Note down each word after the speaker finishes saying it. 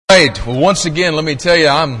Right. Well, once again, let me tell you,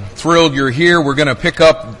 I'm thrilled you're here. We're going to pick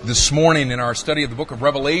up this morning in our study of the book of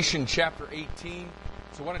Revelation, chapter 18.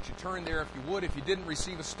 So why don't you turn there if you would. If you didn't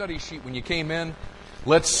receive a study sheet when you came in,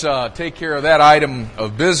 let's take care of that item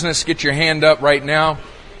of business. Get your hand up right now,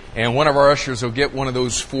 and one of our ushers will get one of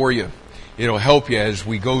those for you. It'll help you as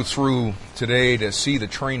we go through today to see the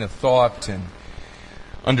train of thought and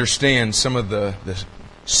understand some of the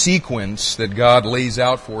sequence that God lays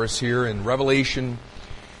out for us here in Revelation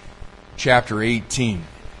chapter 18.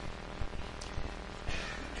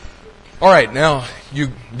 All right, now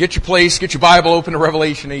you get your place, get your Bible open to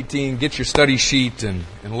Revelation 18, get your study sheet, and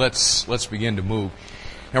let's begin to move.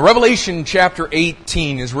 Now, Revelation chapter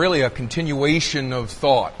 18 is really a continuation of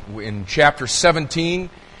thought. In chapter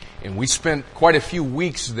 17, and we spent quite a few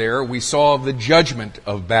weeks there, we saw the judgment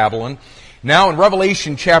of Babylon. Now in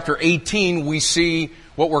Revelation chapter 18, we see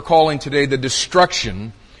what we're calling today the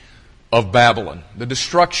destruction of Babylon. The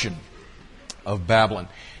destruction of Babylon.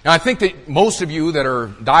 Now I think that most of you that are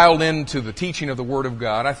dialed into the teaching of the Word of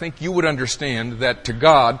God, I think you would understand that to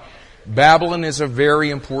God, Babylon is a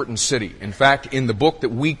very important city. In fact, in the book that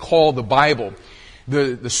we call the Bible,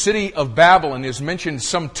 the city of Babylon is mentioned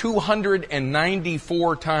some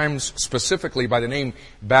 294 times specifically by the name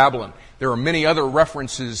Babylon. There are many other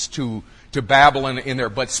references to Babylon in there,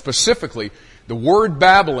 but specifically, the word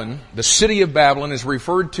Babylon, the city of Babylon, is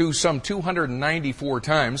referred to some 294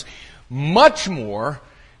 times, much more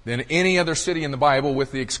than any other city in the Bible,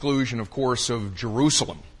 with the exclusion, of course, of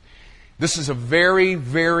Jerusalem. This is a very,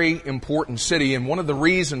 very important city, and one of the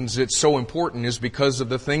reasons it's so important is because of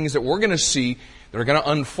the things that we're going to see that are going to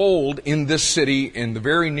unfold in this city in the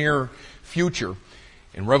very near future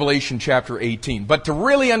in Revelation chapter 18. But to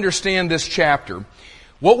really understand this chapter,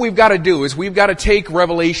 what we've got to do is we've got to take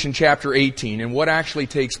Revelation chapter 18 and what actually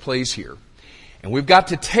takes place here. And we've got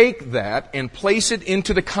to take that and place it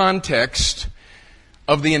into the context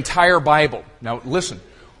of the entire Bible. Now listen,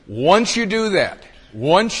 once you do that,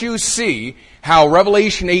 once you see how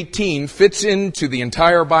Revelation 18 fits into the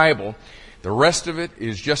entire Bible, the rest of it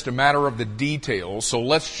is just a matter of the details. So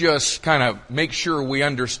let's just kind of make sure we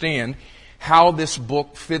understand how this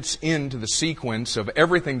book fits into the sequence of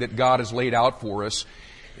everything that God has laid out for us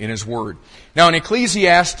in His Word. Now in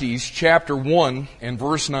Ecclesiastes chapter 1 and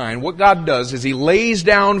verse 9, what God does is He lays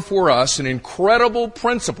down for us an incredible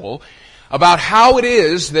principle about how it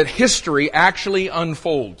is that history actually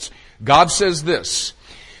unfolds. God says this,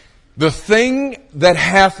 the thing that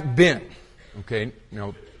hath been. Okay,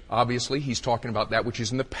 now obviously He's talking about that which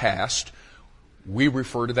is in the past. We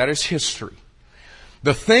refer to that as history.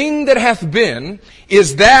 The thing that hath been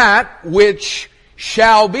is that which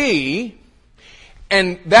shall be,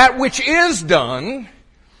 and that which is done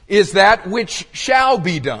is that which shall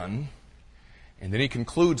be done. And then He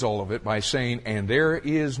concludes all of it by saying, and there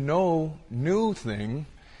is no new thing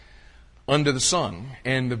under the sun.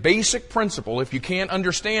 And the basic principle, if you can't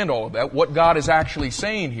understand all of that, what God is actually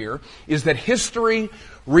saying here is that history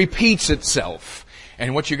repeats itself.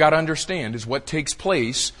 And what you got to understand is what takes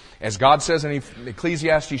place, as God says in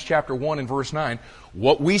Ecclesiastes chapter 1 and verse 9,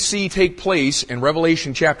 what we see take place in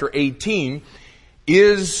Revelation chapter 18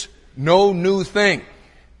 is no new thing.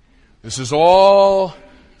 This has all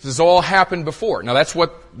happened before. Now that's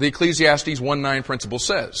what the Ecclesiastes 1:9 principle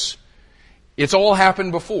says. It's all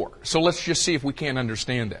happened before. So let's just see if we can't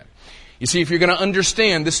understand that. You see, if you're going to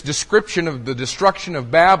understand this description of the destruction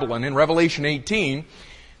of Babylon in Revelation 18,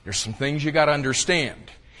 there's some things you got to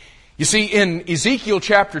understand. You see, in Ezekiel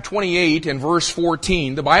chapter 28 and verse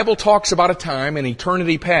 14, the Bible talks about a time in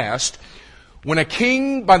eternity past when a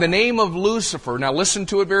king by the name of Lucifer, now listen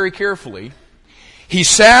to it very carefully, he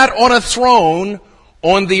sat on a throne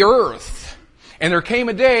on the earth. And there came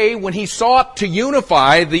a day when he sought to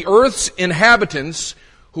unify the earth's inhabitants,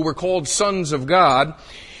 who were called sons of God.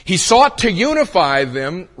 He sought to unify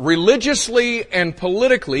them religiously and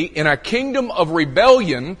politically in a kingdom of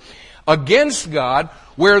rebellion against God,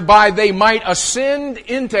 whereby they might ascend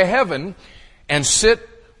into heaven and sit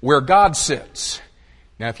where God sits.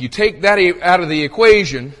 Now, if you take that out of the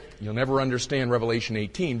equation, you'll never understand Revelation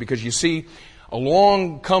 18, because you see,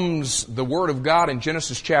 along comes the Word of God in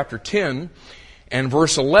Genesis chapter 10 and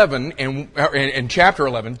verse 11, and chapter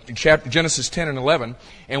 11, Genesis 10 and 11.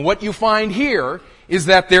 And what you find here is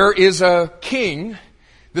that there is a king,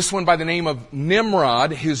 this one by the name of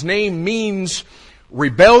Nimrod. His name means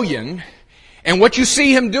rebellion. And what you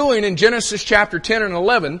see him doing in Genesis chapter 10 and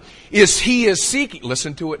 11 is he is seeking,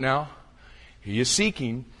 listen to it now, he is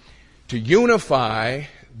seeking to unify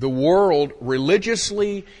the world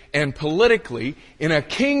religiously and politically in a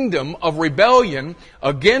kingdom of rebellion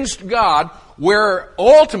against God, where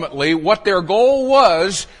ultimately what their goal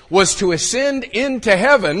was to ascend into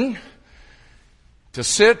heaven, to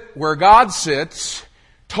sit where God sits,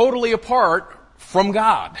 totally apart from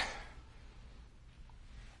God.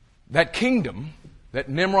 That kingdom that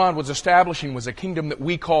Nimrod was establishing was a kingdom that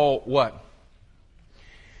we call what?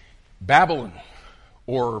 Babylon,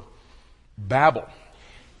 or Babel.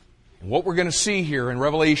 And what we're going to see here in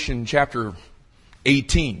Revelation chapter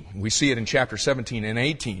 18, we see it in chapter 17 and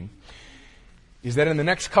 18, is that in the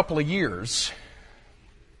next couple of years,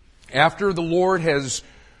 after the Lord has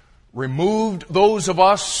removed those of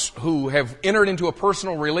us who have entered into a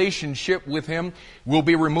personal relationship with Him, will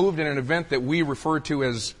be removed in an event that we refer to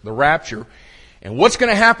as the rapture. And what's going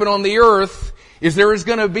to happen on the earth is there is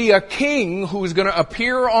going to be a king who is going to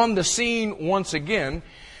appear on the scene once again,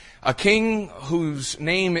 a king whose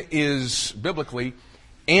name is biblically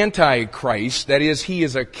Antichrist. That is, he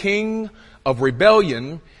is a king of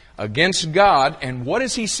rebellion against God. And what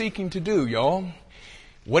is he seeking to do, y'all?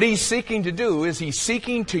 What he's seeking to do is he's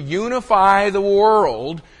seeking to unify the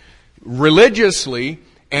world religiously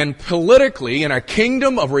and politically in a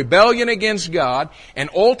kingdom of rebellion against God. And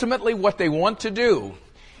ultimately what they want to do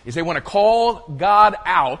is they want to call God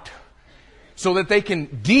out so that they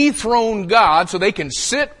can dethrone God, so they can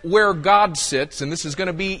sit where God sits. And this is going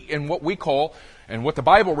to be in what we call, and what the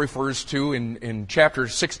Bible refers to in chapter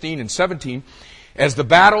 16 and 17, as the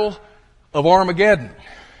Battle of Armageddon.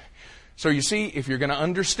 So you see, if you're going to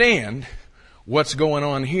understand what's going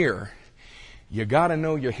on here, you got to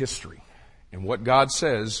know your history. And what God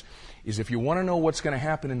says is, if you want to know what's going to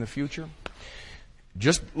happen in the future,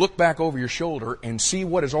 just look back over your shoulder and see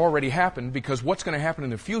what has already happened, because what's going to happen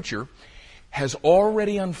in the future has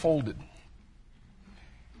already unfolded.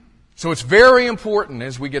 So it's very important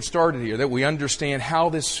as we get started here that we understand how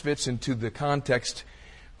this fits into the context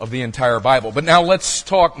of the entire Bible. But now let's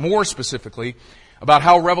talk more specifically about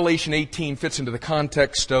how Revelation 18 fits into the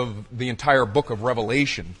context of the entire book of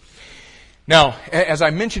Revelation. Now, as I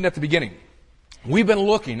mentioned at the beginning, we've been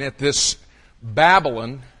looking at this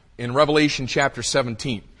Babylon in Revelation chapter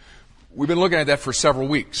 17. We've been looking at that for several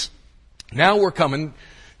weeks. Now we're coming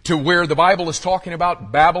to where the Bible is talking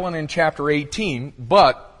about Babylon in chapter 18,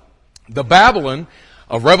 but the Babylon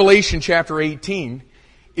of Revelation chapter 18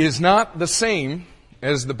 is not the same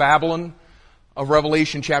as the Babylon of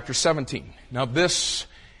Revelation chapter 17. Now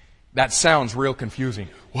that sounds real confusing.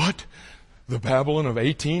 What? The Babylon of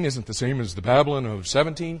 18 isn't the same as the Babylon of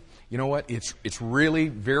 17? You know what? It's really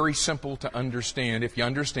very simple to understand if you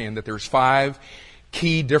understand that there's 5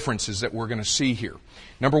 key differences that we're going to see here.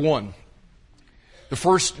 Number 1, the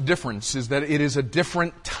first difference is that it is a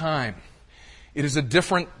different time. It is a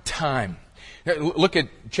different time. Look at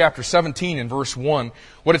chapter 17 and verse 1.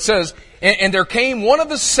 What it says, and there came one of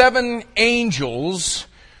the 7 angels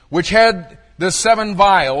which had the 7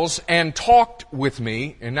 vials and talked with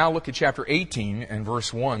me. And now look at chapter 18 and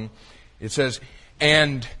verse 1. It says,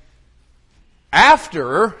 and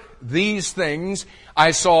after these things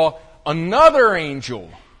I saw another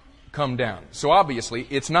angel come down. So obviously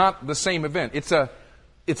it's not the same event. It's a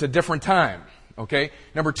different time. Okay?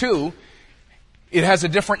 Number 2, it has a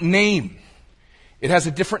different name. It has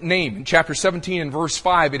a different name. In chapter 17 and verse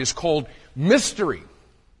 5, it is called Mystery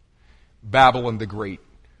Babylon the Great,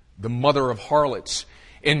 the mother of harlots.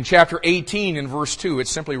 In chapter 18 and verse 2,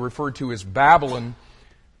 it's simply referred to as Babylon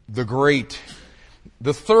the Great.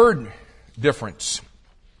 The third difference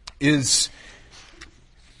is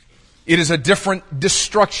it is a different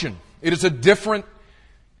destruction. It is a different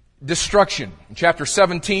destruction. In chapter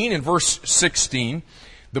 17 and verse 16,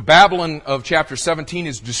 the Babylon of chapter 17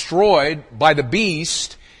 is destroyed by the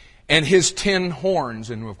beast and his 10 horns.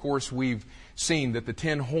 And of course we've seen that the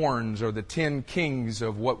 10 horns are the 10 kings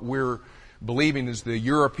of what we're believing is the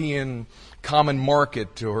European common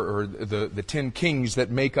market, or the 10 kings that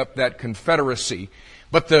make up that confederacy.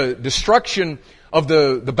 But the destruction of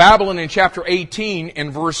the Babylon in chapter 18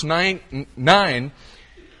 and verse 9,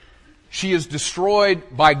 she is destroyed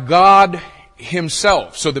by God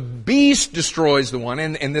Himself. So the beast destroys the one,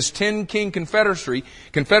 and this 10 king confederacy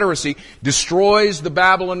destroys the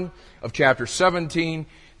Babylon of chapter 17.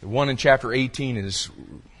 The one in chapter 18 is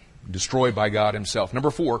destroyed by God Himself.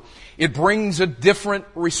 Number 4, it brings a different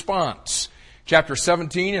response. Chapter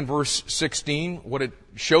 17 and verse 16, what it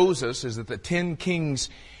shows us is that the 10 kings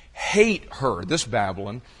hate her, this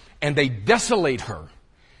Babylon, and they desolate her.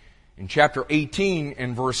 In chapter 18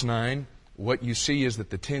 and verse 9, what you see is that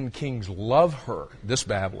the 10 kings love her, this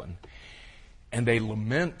Babylon, and they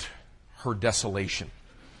lament her desolation.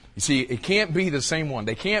 You see, it can't be the same one.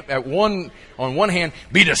 They can't, on one hand,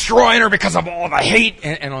 be destroying her because of all the hate,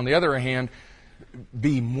 and on the other hand,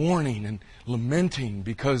 be mourning and lamenting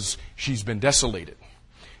because she's been desolated.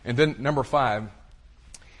 And then number 5,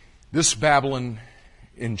 this Babylon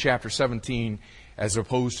in chapter 17, as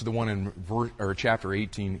opposed to the one in chapter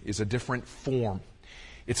 18, is a different form.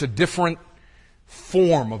 It's a different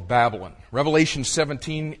form of Babylon. Revelation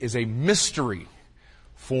 17 is a mystery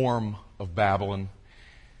form of Babylon.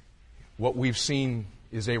 What we've seen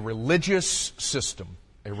is a religious system.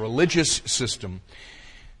 A religious system.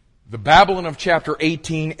 The Babylon of chapter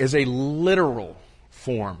 18 is a literal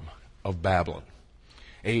form of Babylon.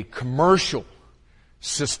 A commercial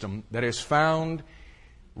system that is found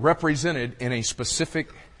represented in a specific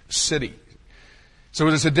city. So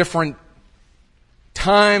it is a different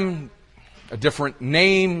time, a different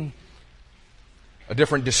name, a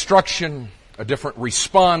different destruction, a different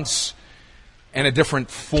response, and a different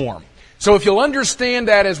form. So if you'll understand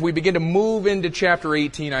that as we begin to move into chapter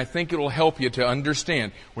 18, I think it'll help you to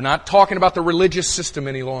understand. We're not talking about the religious system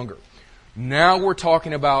any longer. Now we're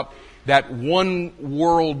talking about that one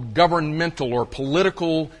world governmental or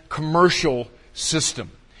political commercial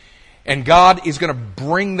system. And God is going to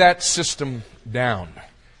bring that system down.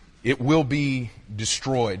 It will be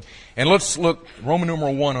destroyed. And let's look, Roman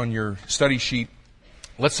numeral 1 on your study sheet.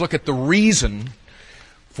 Let's look at the reason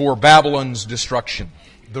for Babylon's destruction.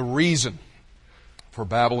 The reason for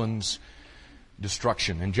Babylon's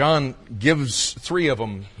destruction. And John gives 3 of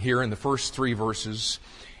them here in the first 3 verses.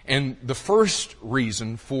 And the first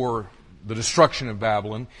reason for the destruction of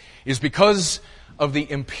Babylon is because of the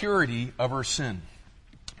impurity of her sin.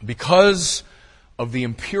 Because of the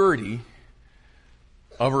impurity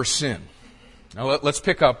of her sin. Now let's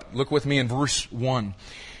pick up, look with me in verse 1.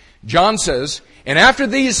 John says, "And after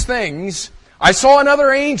these things, I saw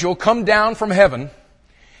another angel come down from heaven,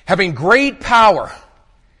 having great power,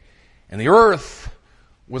 and the earth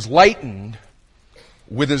was lightened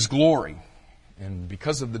with his glory." And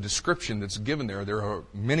because of the description that's given there are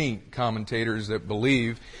many commentators that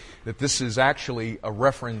believe that this is actually a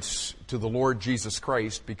reference to the Lord Jesus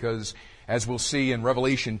Christ, because as we'll see in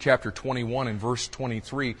Revelation chapter 21 and verse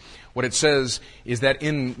 23, what it says is that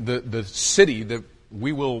in the city that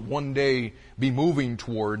we will one day be moving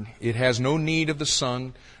toward, it has no need of the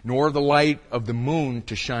sun nor the light of the moon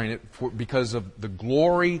to shine it, because of the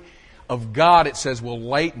glory of God, it says, will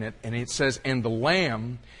lighten it. And it says, and the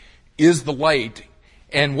Lamb is the light.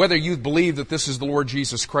 And whether you believe that this is the Lord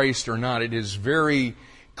Jesus Christ or not, it is very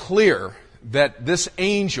clear that this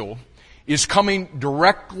angel is coming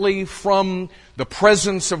directly from the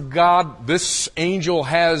presence of God. This angel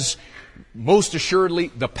has most assuredly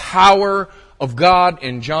the power of God.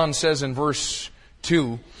 And John says in verse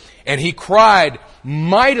 2, "And he cried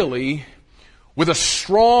mightily with a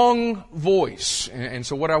strong voice." And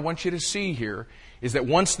so what I want you to see here is that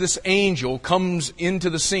once this angel comes into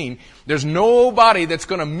the scene, there's nobody that's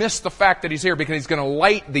going to miss the fact that he's here, because he's going to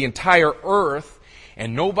light the entire earth.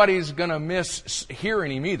 And nobody's going to miss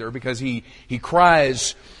hearing him either, because he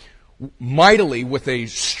cries mightily with a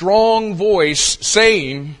strong voice,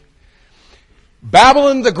 saying,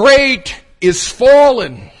 "Babylon the Great is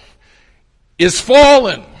fallen, is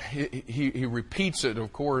fallen." He repeats it,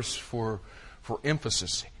 of course, for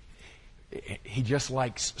emphasis. He just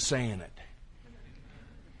likes saying it.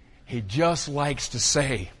 He just likes to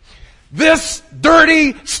say, "This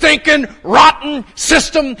dirty, stinking, rotten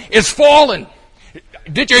system is fallen."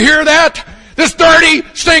 Did you hear that? This dirty,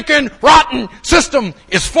 stinking, rotten system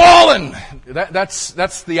is fallen.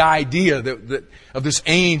 That's the idea that of this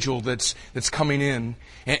angel that's coming in.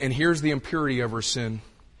 And here's the impurity of her sin.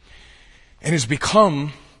 And has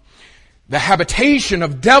become the habitation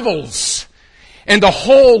of devils, and the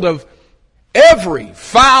hold of every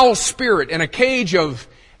foul spirit, and a cage of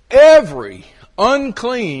every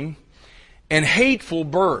unclean and hateful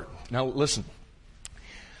bird. Now listen.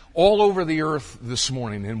 All over the earth this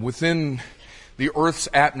morning, and within the earth's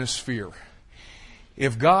atmosphere,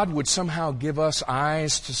 if God would somehow give us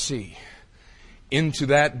eyes to see into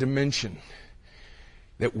that dimension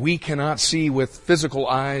that we cannot see with physical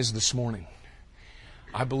eyes this morning,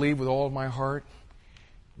 I believe with all of my heart,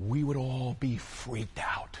 we would all be freaked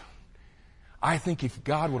out. I think if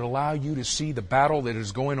God would allow you to see the battle that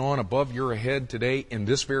is going on above your head today in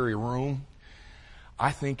this very room,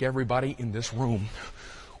 I think everybody in this room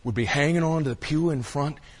would be hanging on to the pew in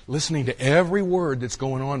front, listening to every word that's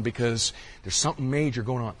going on, because there's something major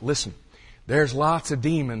going on. Listen, there's lots of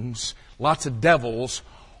demons, lots of devils,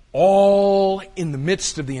 all in the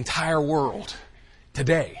midst of the entire world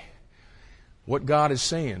today. What God is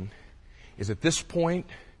saying is, at this point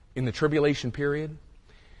in the tribulation period,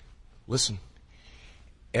 listen,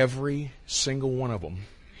 every single one of them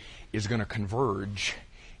is going to converge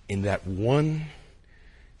in that one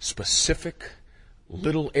specific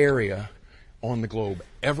little area on the globe.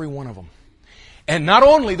 Every one of them. And not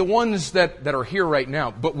only the ones that are here right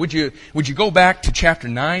now, but would you go back to chapter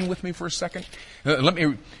 9 with me for a second?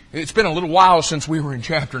 It's been a little while since we were in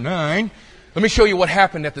chapter 9. Let me show you what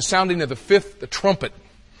happened at the sounding of the fifth trumpet.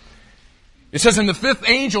 It says, and the fifth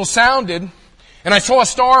angel sounded, and I saw a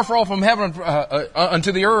star fall from heaven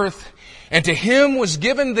unto the earth, and to him was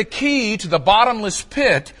given the key to the bottomless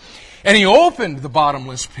pit. And he opened the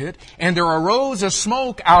bottomless pit, and there arose a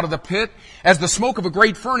smoke out of the pit, as the smoke of a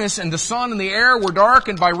great furnace, and the sun and the air were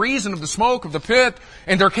darkened by reason of the smoke of the pit.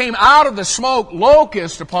 And there came out of the smoke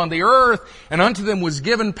locusts upon the earth, and unto them was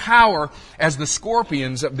given power, as the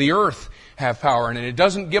scorpions of the earth have power. And it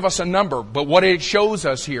doesn't give us a number, but what it shows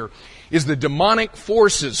us here is the demonic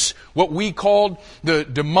forces, what we called the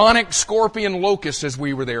demonic scorpion locusts as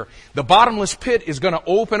we were there. The bottomless pit is going to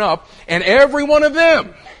open up, and every one of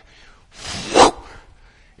them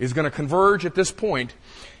is going to converge at this point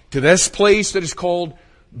to this place that is called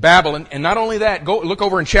Babylon. And not only that, go look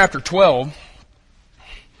over in chapter 12.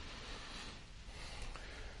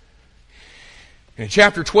 In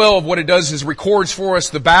chapter 12, what it does is records for us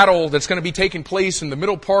the battle that's going to be taking place in the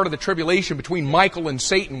middle part of the tribulation between Michael and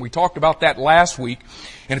Satan. We talked about that last week.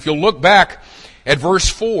 And if you'll look back at verse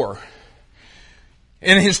 4,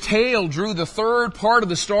 and his tail drew the third part of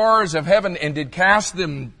the stars of heaven and did cast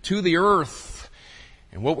them to the earth.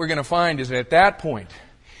 And what we're going to find is that at that point,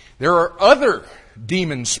 there are other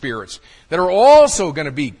demon spirits that are also going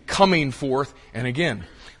to be coming forth. And again,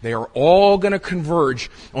 they are all going to converge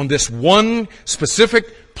on this one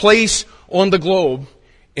specific place on the globe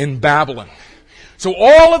in Babylon. So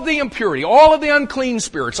all of the impurity, all of the unclean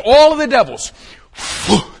spirits, all of the devils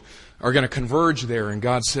are going to converge there. And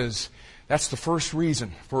God says, that's the first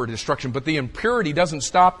reason for destruction. But the impurity doesn't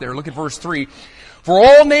stop there. Look at verse 3. For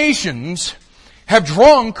all nations have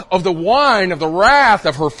drunk of the wine of the wrath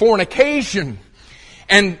of her fornication,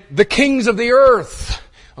 and the kings of the earth.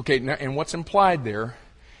 Okay, now, and what's implied there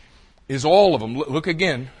is all of them. Look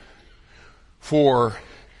again. For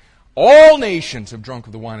all nations have drunk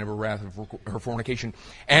of the wine of her wrath of her fornication,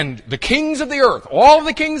 and the kings of the earth, all of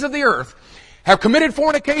the kings of the earth, have committed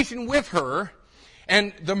fornication with her.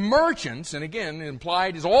 And the merchants, and again,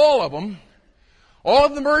 implied is all of them, all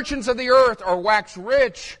of the merchants of the earth are waxed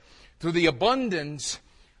rich through the abundance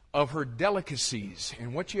of her delicacies.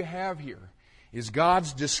 And what you have here is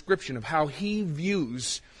God's description of how He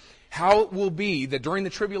views how it will be that during the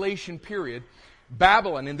tribulation period,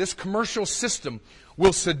 Babylon in this commercial system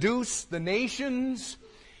will seduce the nations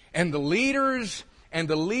and the leaders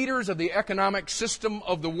of the economic system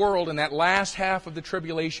of the world in that last half of the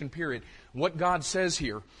tribulation period. What God says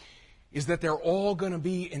here is that they're all going to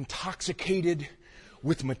be intoxicated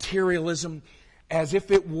with materialism as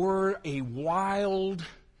if it were a wild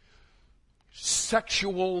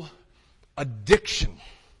sexual addiction.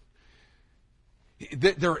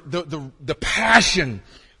 The passion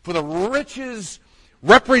for the riches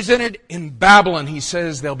represented in Babylon, he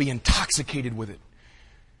says they'll be intoxicated with it.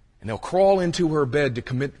 And they'll crawl into her bed to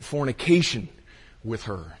commit fornication with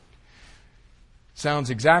her. Sounds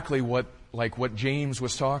exactly like what James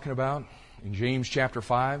was talking about in James chapter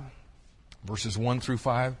 5, verses 1 through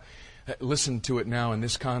 5. Listen to it now in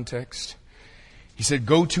this context. He said,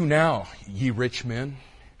 "Go to now, ye rich men.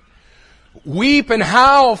 Weep and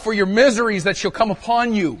howl for your miseries that shall come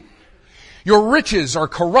upon you. Your riches are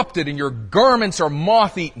corrupted and your garments are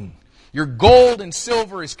moth-eaten. Your gold and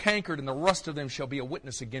silver is cankered, and the rust of them shall be a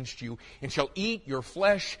witness against you, and shall eat your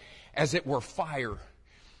flesh as it were fire.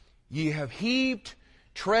 Ye have heaped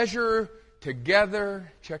treasure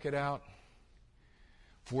together," check it out,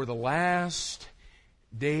 "for the last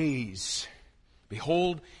days.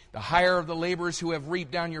 Behold, the hire of the laborers who have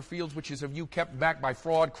reaped down your fields, which is of you kept back by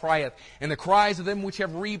fraud, crieth. And the cries of them which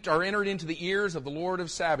have reaped are entered into the ears of the Lord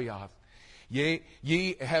of Sabaoth.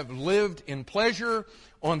 Ye have lived in pleasure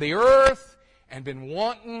on the earth, and been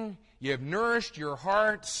wanton. Ye have nourished your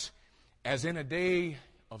hearts as in a day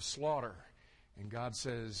of slaughter." And God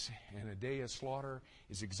says, in a day of slaughter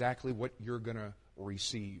is exactly what you're going to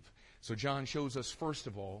receive. So John shows us, first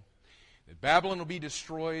of all, that Babylon will be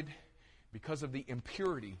destroyed because of the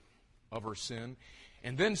impurity of her sin.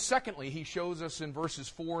 And then secondly, he shows us in verses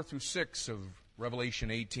 4 through 6 of Revelation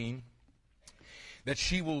 18 that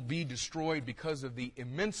she will be destroyed because of the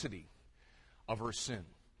immensity of her sin.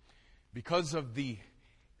 Because of the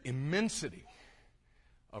immensity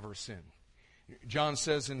of her sin. John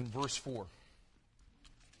says in verse 4,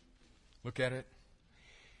 look at it.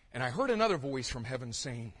 "And I heard another voice from heaven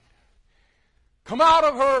saying, Come out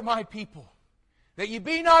of her, my people, that ye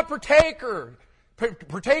be not partakers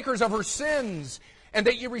of her sins, and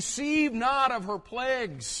that ye receive not of her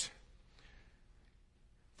plagues.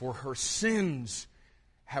 For her sins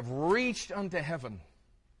have reached unto heaven,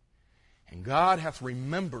 and God hath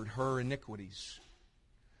remembered her iniquities.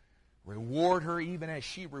 Reward her even as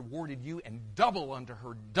she rewarded you, and double unto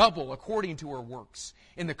her, double according to her works.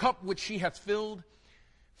 In the cup which she hath filled,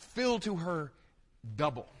 fill to her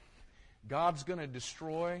double. God's going to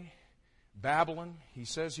destroy Babylon, he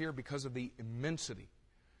says here, because of the immensity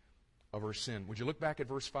of her sin. Would you look back at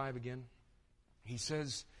verse 5 again? He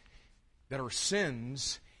says that her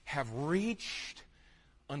sins have reached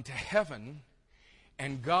unto heaven,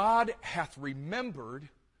 and God hath remembered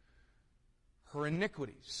her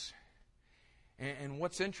iniquities. And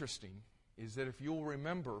what's interesting is that if you'll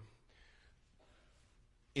remember,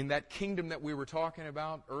 in that kingdom that we were talking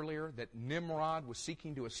about earlier, that Nimrod was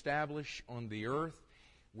seeking to establish on the earth,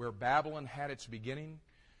 where Babylon had its beginning,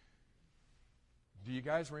 do you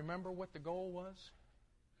guys remember what the goal was?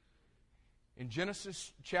 In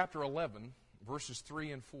Genesis chapter 11, verses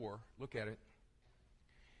 3 and 4, look at it.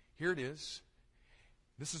 Here it is.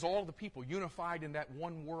 This is all the people unified in that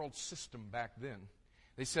one world system back then.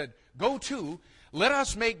 They said, "Go to, let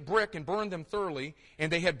us make brick and burn them thoroughly."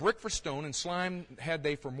 And they had brick for stone, and slime had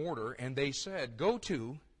they for mortar. And they said, "Go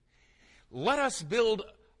to, let us build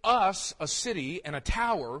us a city and a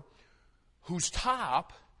tower whose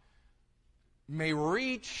top may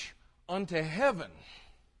reach unto heaven.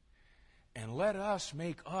 And let us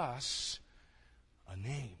make us a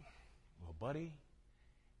name." Well, buddy,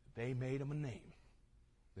 they made him a name.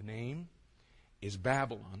 The name is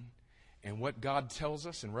Babylon. And what God tells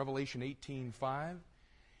us in Revelation 18:5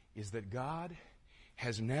 is that God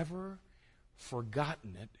has never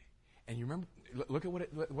forgotten it. And you remember, look at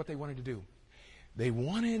what they wanted to do. They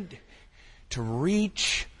wanted to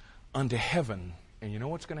reach unto heaven. And you know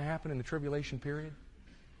what's going to happen in the tribulation period?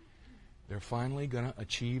 They're finally going to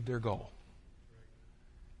achieve their goal.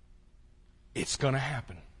 It's going to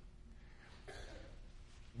happen.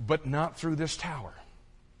 But not through this tower.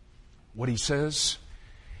 What he says,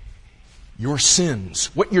 your sins,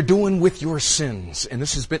 what you're doing with your sins. And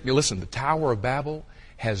this has been, listen, the Tower of Babel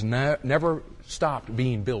has never stopped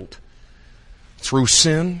being built through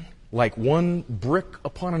sin, like one brick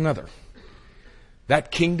upon another.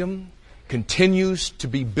 That kingdom continues to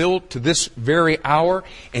be built to this very hour.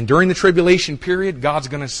 And during the tribulation period, God's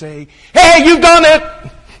going to say, "Hey, you've done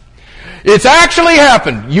it! It's actually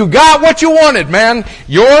happened. You got what you wanted, man.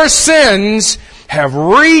 Your sins have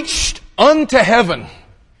reached unto heaven."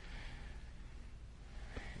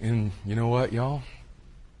 And you know what, y'all?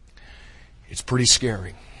 It's pretty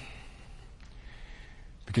scary.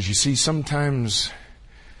 Because you see, sometimes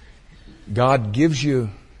God gives you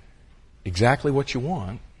exactly what you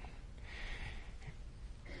want,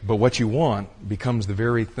 but what you want becomes the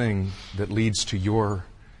very thing that leads to your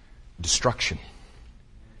destruction.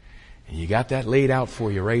 And you got that laid out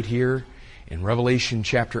for you right here in Revelation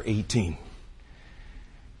chapter 18.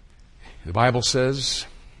 The Bible says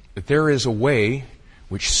that there is a way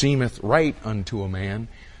which seemeth right unto a man,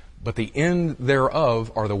 but the end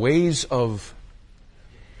thereof are the ways of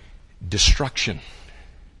destruction.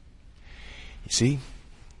 You see,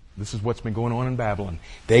 this is what's been going on in Babylon.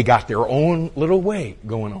 They got their own little way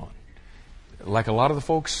going on. Like a lot of the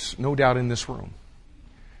folks, no doubt, in this room.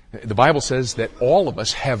 The Bible says that all of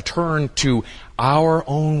us have turned to our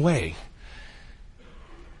own way.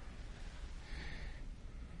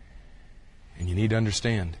 And you need to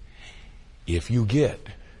understand, if you get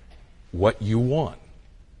what you want,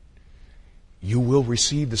 you will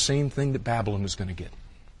receive the same thing that Babylon is going to get.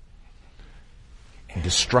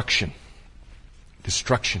 Destruction.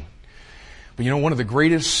 Destruction. But you know, one of the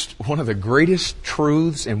greatest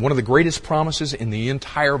truths and one of the greatest promises in the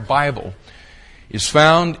entire Bible is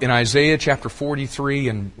found in Isaiah chapter 43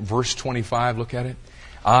 and verse 25. Look at it.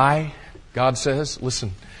 God says,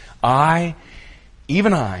 listen,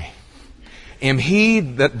 even I, am he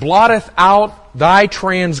that blotteth out thy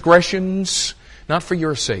transgressions, not for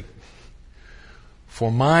your sake,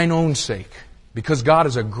 for mine own sake. Because God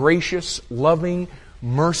is a gracious, loving,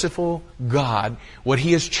 merciful God. What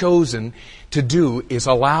He has chosen to do is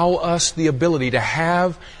allow us the ability to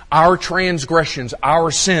have our transgressions, our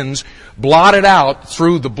sins, blotted out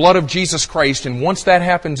through the blood of Jesus Christ. And once that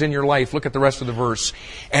happens in your life, look at the rest of the verse.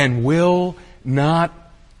 And will not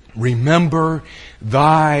remember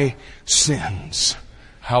thy sins.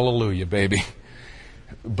 Hallelujah, baby.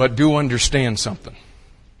 But do understand something.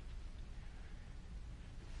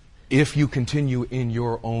 If you continue in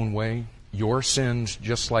your own way, your sins,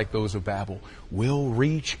 just like those of Babel, will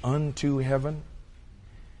reach unto heaven.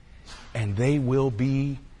 and they will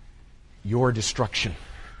be your destruction.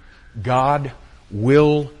 God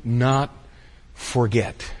will not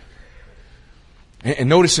forget. And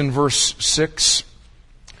notice in verse 6,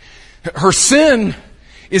 her sin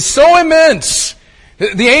is so immense.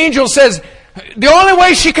 The angel says, the only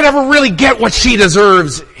way she could ever really get what she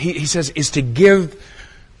deserves, he says, is to give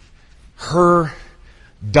her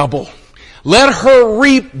double. Let her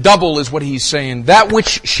reap double is what he's saying. That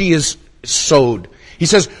which she has sowed. He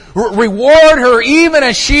says, reward her even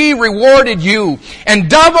as she rewarded you, and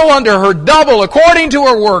double unto her double according to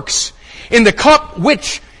her works in the cup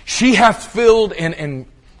which she hath filled. And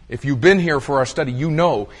if you've been here for our study, you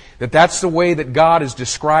know that that's the way that God has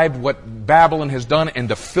described what Babylon has done and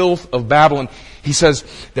the filth of Babylon. He says,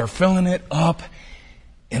 they're filling it up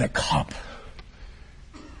in a cup.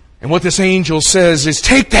 And what this angel says is,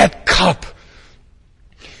 take that cup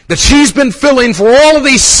that she's been filling for all of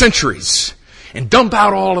these centuries and dump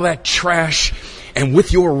out all of that trash, and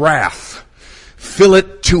with your wrath, fill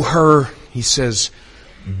it to her, he says,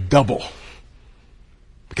 double.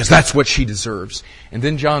 Because that's what she deserves. And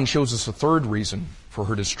then John shows us a third reason for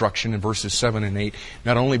her destruction in verses 7 and 8.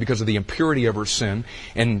 Not only because of the impurity of her sin,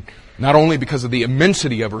 and not only because of the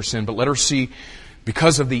immensity of her sin, but let her see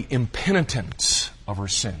because of the impenitence of her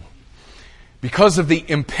sin. Because of the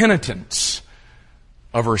impenitence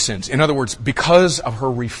of her sins. In other words, because of her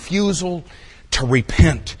refusal to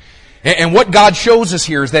repent. And what God shows us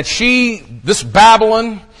here is that this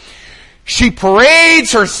Babylon, she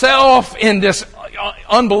parades herself in this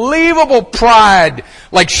unbelievable pride,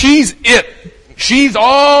 like she's it. She's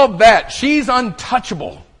all that. She's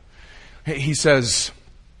untouchable. He says,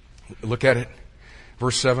 look at it,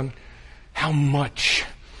 verse 7, how much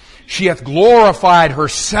she hath glorified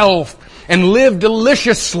herself and lived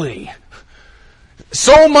deliciously.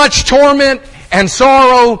 So much torment and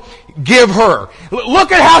sorrow give her.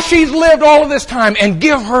 Look at how she's lived all of this time, and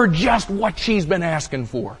give her just what she's been asking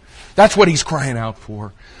for. That's what he's crying out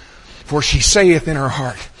for. For she saith in her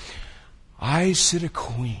heart, I sit a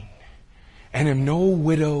queen, and am no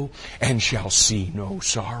widow, and shall see no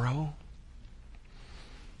sorrow.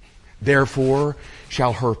 Therefore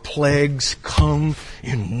shall her plagues come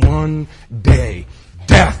in one day,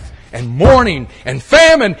 death and mourning and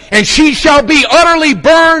famine, and she shall be utterly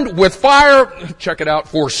burned with fire. Check it out.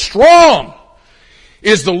 For strong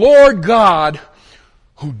is the Lord God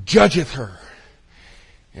who judgeth her.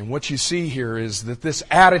 And what you see here is that this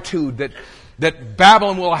attitude that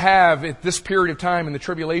Babylon will have at this period of time in the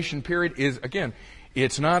tribulation period is, again,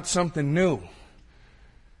 it's not something new.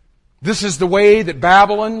 This is the way that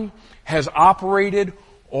Babylon has operated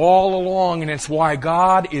all along, and it's why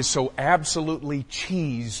God is so absolutely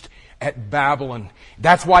cheesed at Babylon.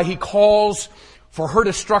 That's why He calls for her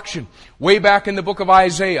destruction. Way back in the book of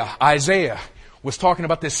Isaiah was talking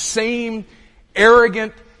about this same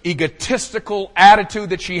arrogant, egotistical attitude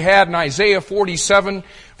that she had in Isaiah 47,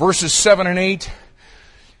 verses 7 and 8.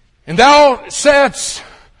 And thou saidst,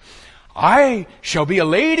 I shall be a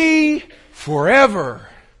lady forever,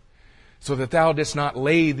 so that thou didst not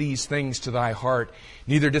lay these things to thy heart,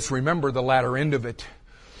 neither didst remember the latter end of it.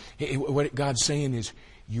 What God's saying is,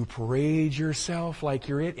 you parade yourself like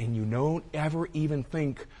you're it, and you don't ever even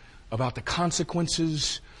think about the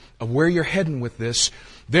consequences of where you're heading with this.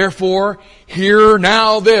 Therefore, hear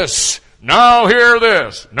now this. Now hear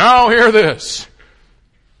this. Now hear this.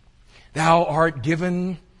 Thou art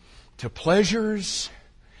given to pleasures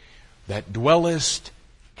that dwellest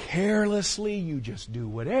carelessly. You just do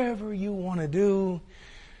whatever you want to do.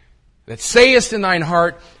 That sayest in thine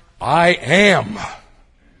heart, I am,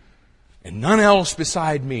 and none else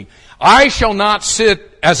beside me. I shall not sit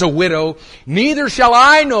as a widow, neither shall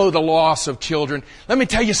I know the loss of children. Let me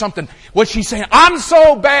tell you something. What she's saying, I'm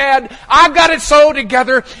so bad, I've got it so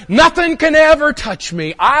together, nothing can ever touch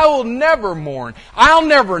me. I will never mourn. I'll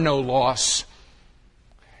never know loss.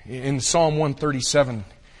 In Psalm 137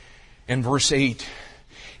 and verse 8,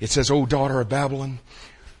 it says, O daughter of Babylon,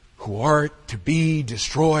 who art to be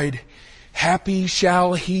destroyed, happy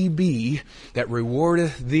shall he be that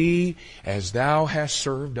rewardeth thee as thou hast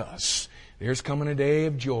served us. There's coming a day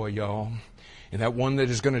of joy, y'all. And that one that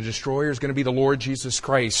is going to destroy her is going to be the Lord Jesus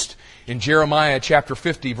Christ. In Jeremiah chapter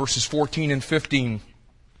 50, verses 14 and 15,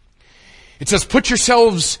 it says, Put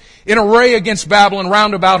yourselves in array against Babylon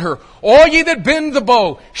round about her. All ye that bend the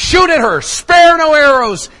bow, shoot at her, spare no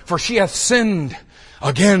arrows, for she hath sinned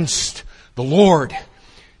against the Lord.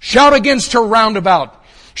 Shout against her round about.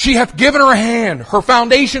 She hath given her hand. Her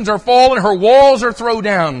foundations are fallen. Her walls are thrown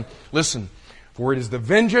down. Listen, for it is the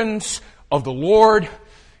vengeance of the Lord.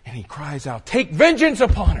 And he cries out, Take vengeance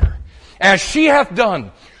upon her, as she hath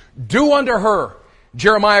done. Do unto her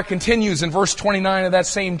Jeremiah continues in verse 29 of that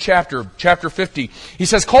same chapter, chapter 50. He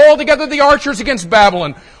says, "Call together the archers against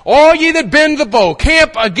Babylon, all ye that bend the bow,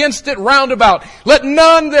 camp against it round about. Let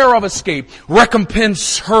none thereof escape.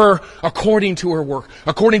 Recompense her according to her work,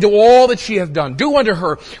 according to all that she hath done. Do unto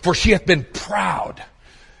her, for she hath been proud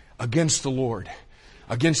against the Lord,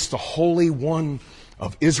 against the Holy One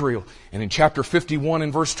of Israel." And in chapter 51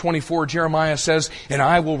 and verse 24, Jeremiah says, "And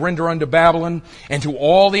I will render unto Babylon and to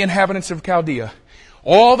all the inhabitants of Chaldea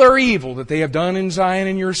all their evil that they have done in Zion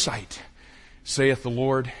in your sight, saith the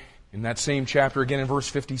Lord." In that same chapter, again in verse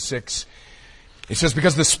 56, it says,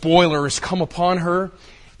 "Because the spoiler is come upon her,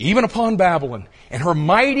 even upon Babylon, and her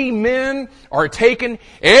mighty men are taken,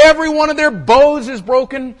 every one of their bows is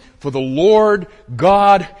broken, for the Lord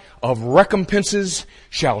God of recompenses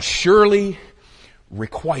shall surely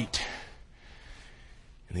requite."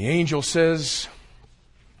 And the angel says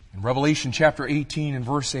in Revelation chapter 18 and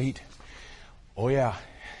verse 8, oh yeah,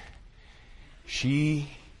 she's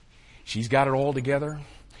got it all together.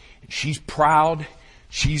 She's proud.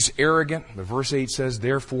 She's arrogant. But verse 8 says,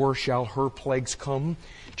 "Therefore shall her plagues come,"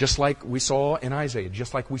 just like we saw in Isaiah,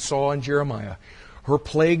 just like we saw in Jeremiah. Her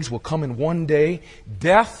plagues will come in one day,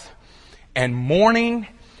 death and mourning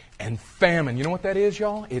and famine. You know what that is,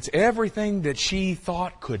 y'all? It's everything that she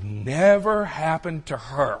thought could never happen to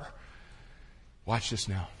her. Watch this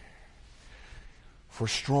now. "For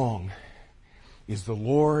strong is the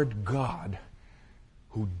Lord God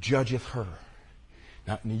who judgeth her."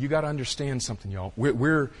 Now you got to understand something, y'all.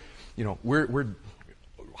 We're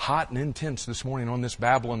hot and intense this morning on this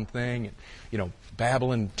Babylon thing, and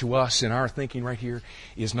Babylon to us in our thinking right here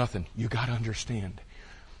is nothing. You got to understand,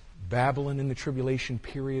 Babylon in the tribulation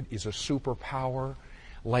period is a superpower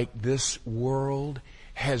like this world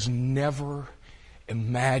has never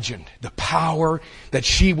imagined. The power that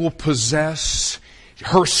she will possess,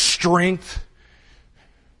 her strength.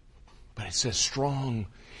 But it says, "Strong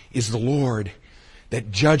is the Lord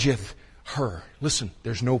that judgeth her." Listen,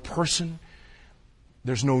 there's no person,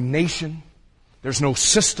 there's no nation, there's no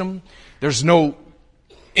system, there's no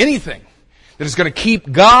anything that is going to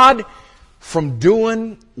keep God from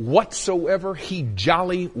doing whatsoever He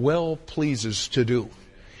jolly well pleases to do.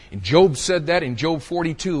 And Job said that in Job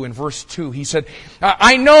 42 in verse 2. He said,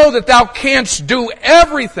 "I know that thou canst do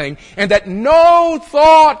everything, and that no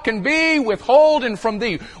thought can be withholden from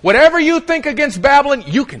thee." Whatever you think against Babylon,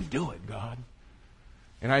 you can do it, God.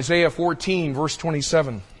 In Isaiah 14 verse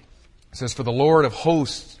 27, it says, "For the Lord of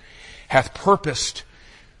hosts hath purposed,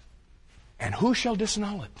 and who shall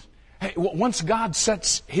disannul it?" Hey, once God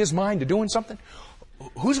sets His mind to doing something,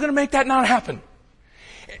 who's going to make that not happen?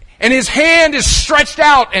 And His hand is stretched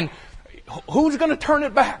out, and who's going to turn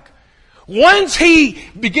it back? Once He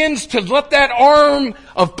begins to let that arm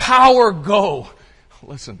of power go,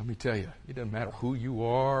 listen, let me tell you, it doesn't matter who you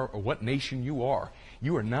are or what nation you are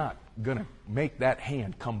not going to make that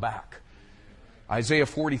hand come back. Isaiah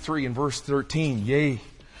 43 and verse 13, "Yea,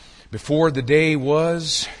 before the day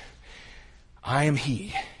was, I am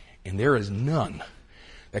He, and there is none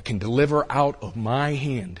that can deliver out of my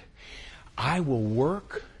hand. I will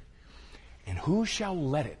work, and who shall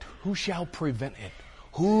let it? Who shall prevent it?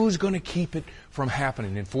 Who's going to keep it from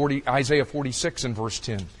happening?" In Isaiah 46 and verse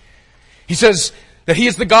 10. He says that He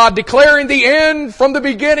is the God declaring the end from the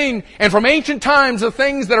beginning, and from ancient times the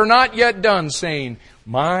things that are not yet done, saying,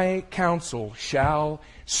 "My counsel shall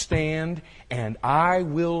stand, and I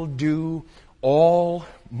will do all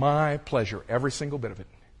my pleasure," every single bit of it.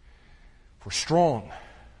 "For strong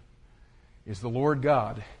is the Lord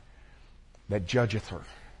God that judgeth her."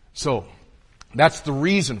 So, that's the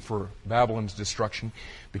reason for Babylon's destruction,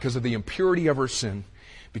 because of the impurity of her sin,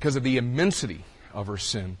 because of the immensity of her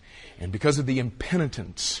sin, and because of the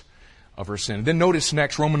impenitence of her sin. And then notice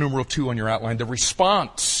next, Roman numeral 2 on your outline, the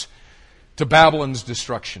response to Babylon's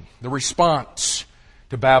destruction. The response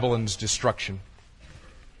to Babylon's destruction.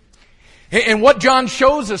 And what John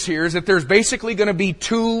shows us here is that there's basically going to be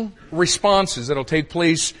two responses that will take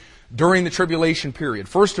place during the tribulation period.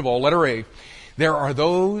 First of all, letter A, there are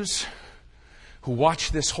those who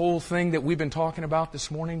watch this whole thing that we've been talking about this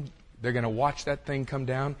morning. They're going to watch that thing come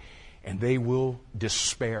down, and they will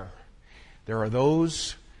despair. There are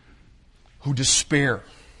those who despair.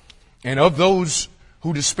 And of those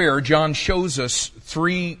who despair, John shows us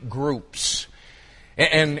three groups.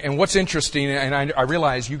 And what's interesting, and I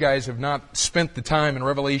realize you guys have not spent the time in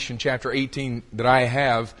Revelation chapter 18 that I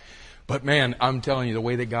have, but man, I'm telling you, the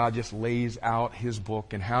way that God just lays out His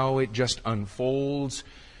book and how it just unfolds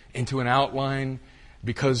into an outline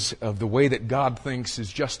because of the way that God thinks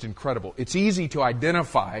is just incredible. It's easy to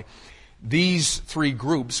identify these three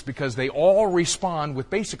groups because they all respond with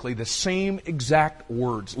basically the same exact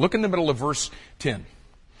words. Look in the middle of verse 10.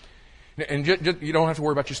 And you don't have to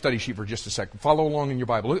worry about your study sheet for just a second. Follow along in your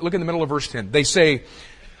Bible. Look in the middle of verse 10. They say,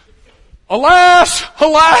 "Alas,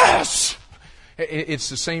 alas!" It's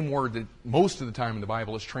the same word that most of the time in the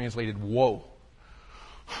Bible is translated woe.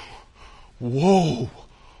 Woe,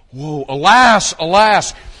 woe, alas,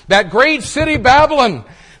 alas, that great city Babylon,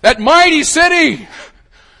 that mighty city.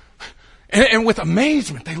 And with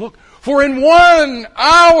amazement they look, "For in 1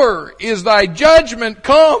 hour is thy judgment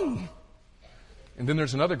come." And then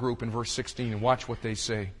there's another group in verse 16, and watch what they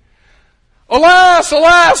say. "Alas,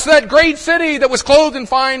 alas, that great city that was clothed in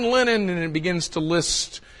fine linen," and it begins to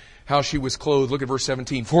list how she was clothed. Look at verse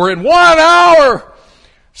 17. "For in 1 hour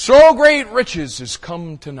so great riches is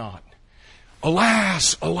come to naught."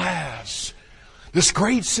 Alas, alas, this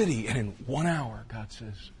great city, and in 1 hour, God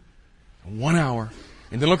says, in 1 hour.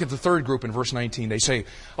 And then look at the third group in verse 19. They say,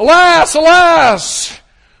 "Alas, alas,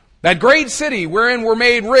 that great city wherein were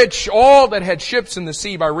made rich all that had ships in the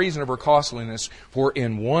sea by reason of her costliness, for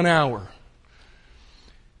in 1 hour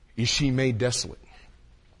is she made desolate."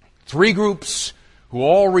 Three groups who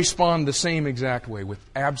all respond the same exact way with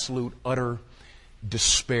absolute, utter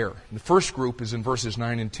despair. The first group is in verses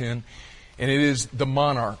 9 and 10, and it is the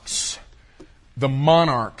monarchs. The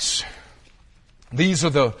monarchs. These are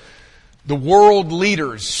the world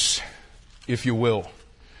leaders, if you will.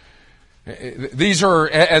 These are,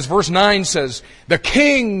 as verse 9 says, the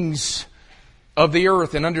kings of the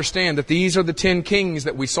earth. And understand that these are the 10 kings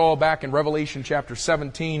that we saw back in Revelation chapter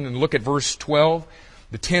 17. And look at verse 12.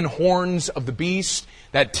 The 10 horns of the beast,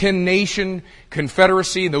 that 10-nation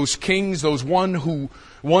confederacy, those kings, those ones who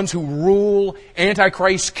rule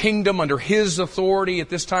Antichrist's kingdom under his authority at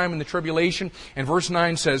this time in the tribulation. And verse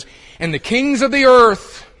 9 says, "And the kings of the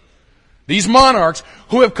earth," these monarchs,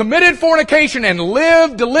 "who have committed fornication and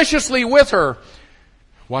lived deliciously with her,"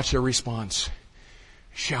 watch their response,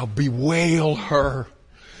 "shall bewail her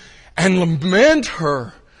and lament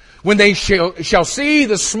her when they shall see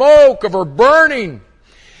the smoke of her burning."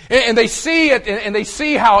 And they see it, and they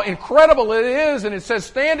see how incredible it is. And it says,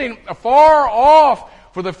 standing afar off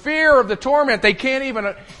for the fear of the torment. They can't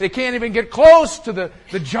even get close to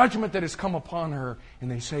the judgment that has come upon her.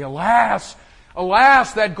 And they say, "Alas,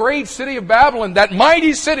 alas, that great city of Babylon, that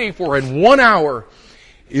mighty city, for in 1 hour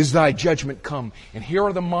is thy judgment come." And here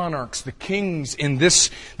are the monarchs, the kings in this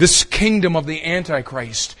kingdom of the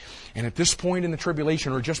Antichrist. And at this point in the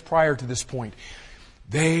tribulation, or just prior to this point,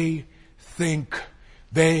 they think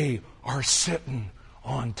they are sitting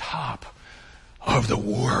on top of the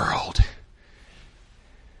world.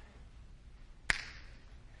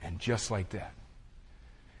 And just like that,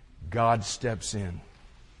 God steps in.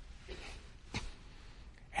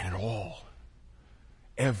 And it all,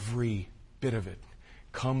 every bit of it,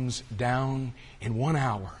 comes down in 1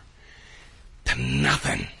 hour to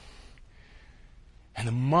nothing. And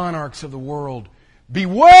the monarchs of the world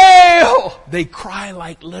bewail! They cry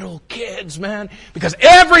like little kids, man. Because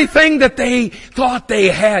everything that they thought they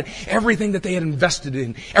had, everything that they had invested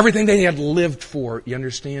in, everything they had lived for, you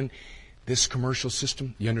understand? This commercial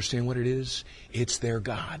system, you understand what it is? It's their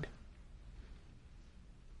God.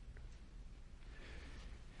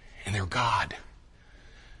 And their God,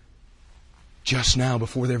 just now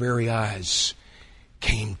before their very eyes,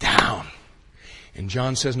 came down. And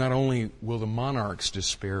John says not only will the monarchs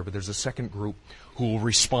despair, but there's a second group who will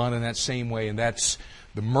respond in that same way, and that's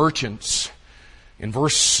the merchants. In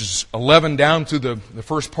verses 11 down through the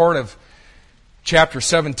first part of chapter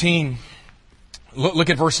 17, look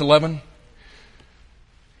at verse 11.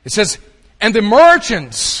 It says, "And the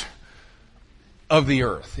merchants of the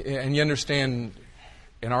earth," and you understand,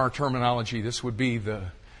 in our terminology, this would be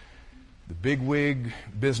the bigwig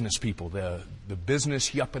business people, the business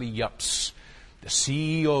yuppity-yups, the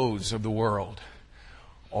CEOs of the world,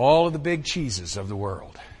 all of the big cheeses of the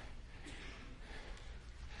world.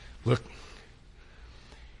 Look,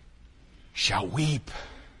 "shall weep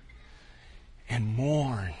and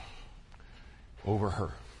mourn over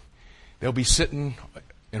her." They'll be sitting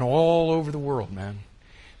in all over the world, man.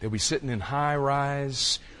 They'll be sitting in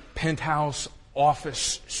high-rise, penthouse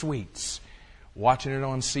office suites, watching it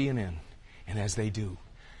on CNN. And as they do,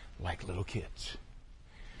 like little kids,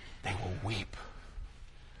 they will weep.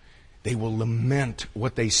 They will lament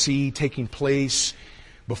what they see taking place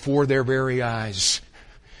before their very eyes.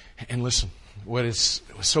 And listen, what is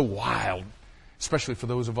so wild, especially for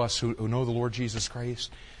those of us who know the Lord Jesus Christ,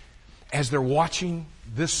 as they're watching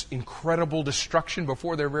this incredible destruction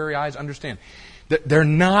before their very eyes, understand that they're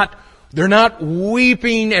not They're not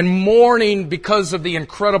weeping and mourning because of the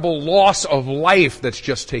incredible loss of life that's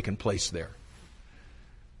just taken place there.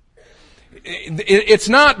 It's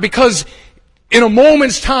not because in a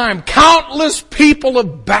moment's time, countless people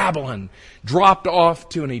of Babylon dropped off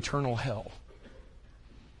to an eternal hell.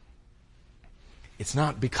 It's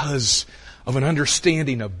not because of an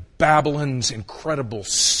understanding of Babylon's incredible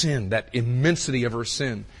sin, that immensity of her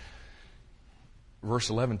sin. Verse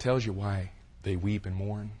 11 tells you why they weep and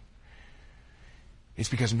mourn. It's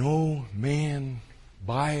because no man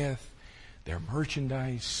buyeth their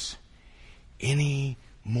merchandise any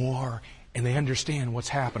more. And they understand what's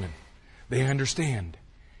happening. They understand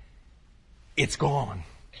it's gone.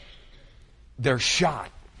 They're shot.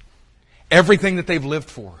 Everything that they've lived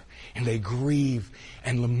for. And they grieve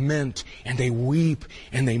and lament and they weep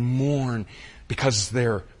and they mourn because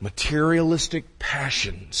their materialistic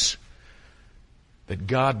passions that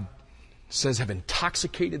God says have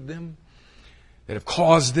intoxicated them, that have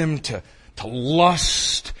caused them to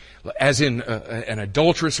lust, as in an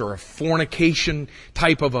adulterous or a fornication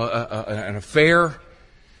type of an affair.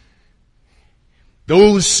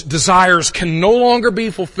 Those desires can no longer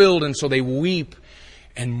be fulfilled, and so they weep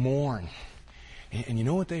and mourn. And you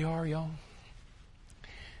know what they are, y'all?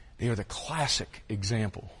 They are the classic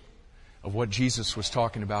example of what Jesus was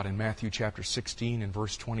talking about in Matthew chapter 16 and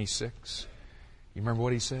verse 26. You remember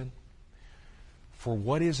what He said? For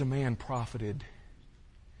what is a man profited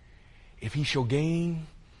if he shall gain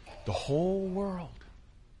the whole world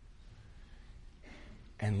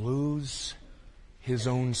and lose his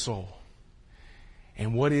own soul?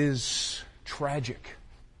 And what is tragic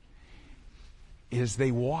is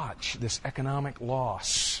they watch this economic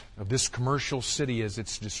loss of this commercial city as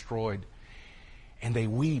it's destroyed, and they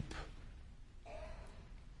weep.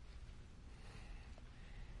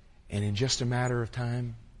 And in just a matter of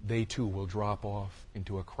time, they too will drop off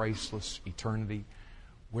into a Christless eternity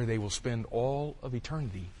where they will spend all of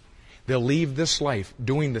eternity. They'll leave this life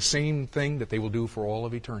doing the same thing that they will do for all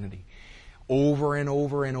of eternity. Over and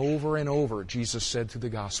over and over and over, Jesus said through the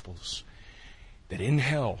Gospels that in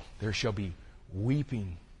hell there shall be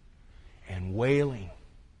weeping and wailing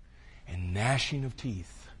and gnashing of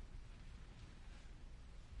teeth.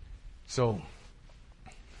 So,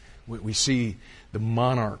 we see the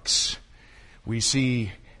monarchs, we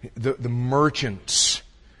see the merchants,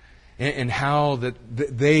 and how that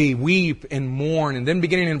they weep and mourn. And then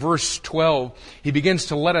beginning in verse 12, He begins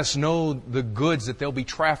to let us know the goods that they'll be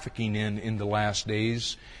trafficking in the last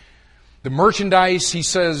days. The merchandise, He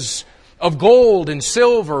says, of gold and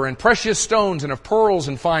silver and precious stones and of pearls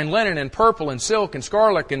and fine linen and purple and silk and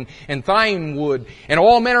scarlet and thyme wood and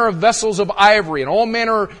all manner of vessels of ivory and all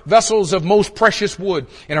manner of vessels of most precious wood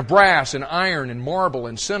and of brass and iron and marble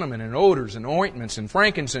and cinnamon and odors and ointments and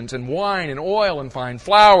frankincense and wine and oil and fine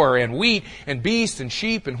flour and wheat and beasts and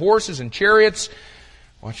sheep and horses and chariots.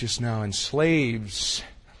 Watch this now. And slaves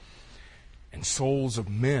and souls of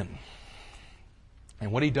men.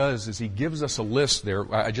 And what He does is He gives us a list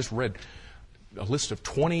there. I just read a list of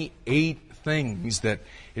 28 things that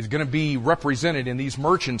is going to be represented in these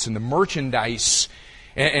merchants and the merchandise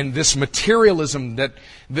and this materialism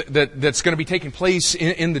that's going to be taking place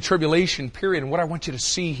in the tribulation period. And what I want you to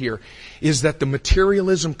see here is that the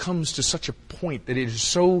materialism comes to such a point that it is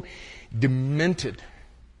so demented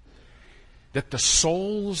that the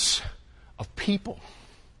souls of people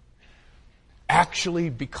actually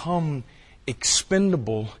become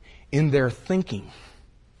expendable in their thinking,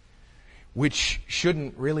 which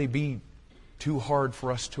shouldn't really be too hard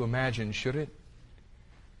for us to imagine, should it?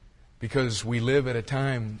 Because we live at a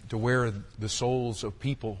time to where the souls of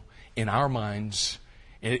people in our minds,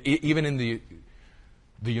 even in the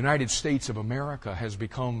United States of America, has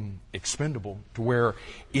become expendable to where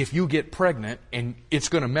if you get pregnant and it's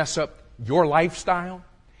going to mess up your lifestyle,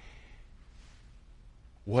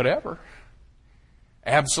 whatever,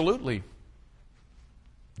 absolutely.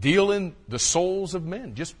 Deal in the souls of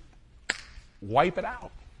men. Just wipe it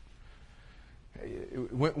out.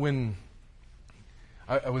 When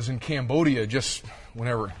I was in Cambodia just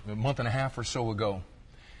a month and a half or so ago,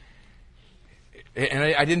 and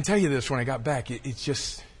I didn't tell you this when I got back.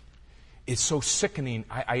 It's so sickening.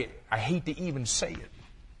 I hate to even say it.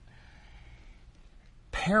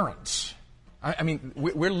 Parents. I mean,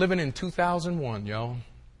 we're living in 2001, y'all.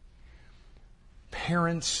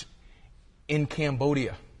 Parents in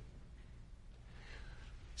Cambodia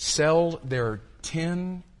sell their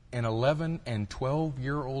 10 and 11 and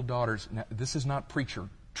 12-year-old daughters. Now, this is not preacher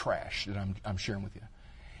trash that I'm sharing with you.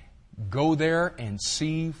 Go there and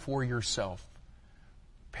see for yourself.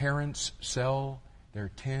 Parents sell their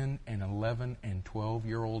 10 and 11 and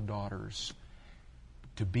 12-year-old daughters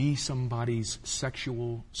to be somebody's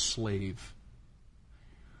sexual slave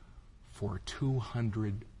for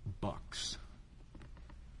 $200.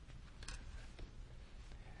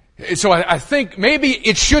 So I think maybe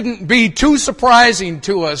it shouldn't be too surprising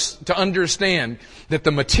to us to understand that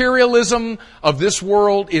the materialism of this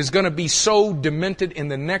world is going to be so demented in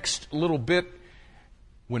the next little bit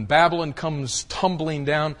when Babylon comes tumbling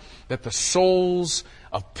down, that the souls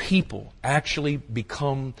of people actually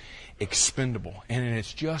become expendable. And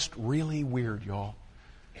it's just really weird, y'all.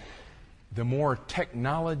 The more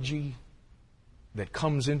technology that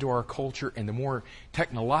comes into our culture and the more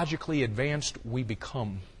technologically advanced we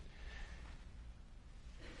become,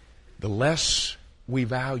 the less we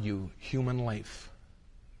value human life.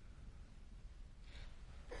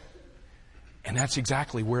 And that's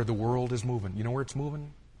exactly where the world is moving. You know where it's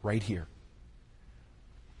moving? Right here.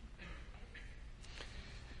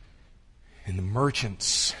 And the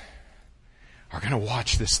merchants are going to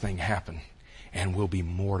watch this thing happen and will be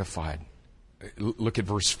mortified. Look at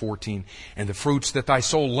verse 14. And the fruits that thy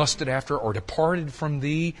soul lusted after are departed from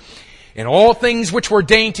thee, and all things which were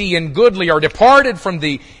dainty and goodly are departed from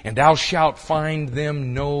thee, and thou shalt find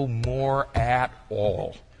them no more at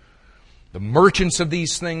all. The merchants of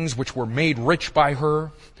these things which were made rich by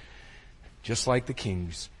her, just like the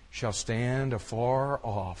kings, shall stand afar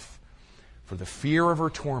off for the fear of her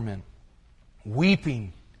torment,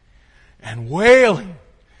 weeping and wailing,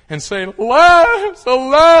 and saying, Alas,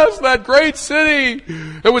 alas, that great city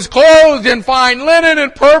that was clothed in fine linen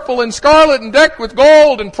and purple and scarlet and decked with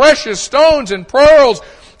gold and precious stones and pearls,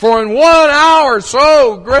 for in 1 hour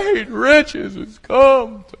so great riches has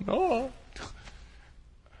come to naught.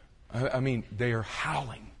 I mean, they are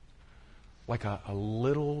howling like a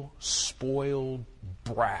little spoiled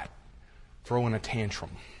brat throwing a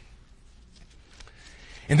tantrum.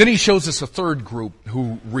 And then he shows us a third group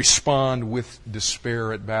who respond with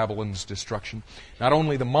despair at Babylon's destruction. Not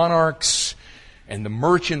only the monarchs and the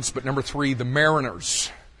merchants, but number 3, the mariners.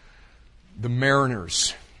 The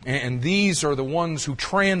mariners. And these are the ones who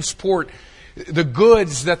transport the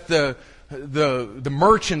goods that the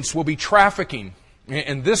merchants will be trafficking.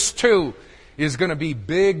 And this too is going to be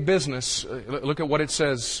big business. Look at what it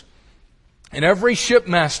says. And every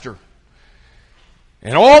shipmaster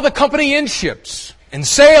and all the company in ships and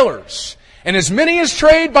sailors, and as many as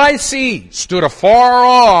trade by sea, stood afar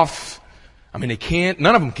off. I mean,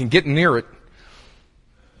 none of them can get near it.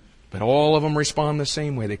 But all of them respond the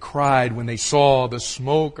same way. They cried when they saw the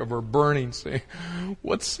smoke of her burning, saying,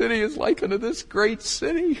 What city is like unto this great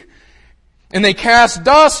city? And they cast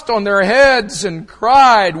dust on their heads and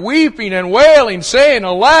cried, weeping and wailing, saying,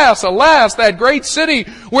 Alas, alas, that great city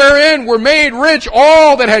wherein were made rich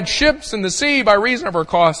all that had ships in the sea by reason of her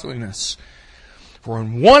costliness. For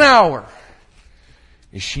in 1 hour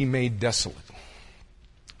is she made desolate.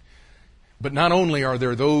 But not only are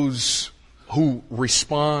there those who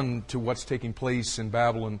respond to what's taking place in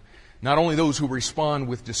Babylon, not only those who respond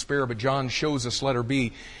with despair, but John shows us, letter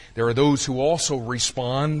B, there are those who also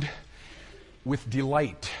respond with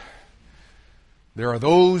delight. There are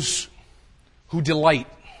those who delight.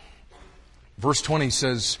 Verse 20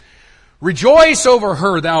 says, Rejoice over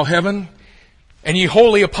her, thou heaven, and ye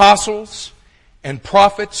holy apostles and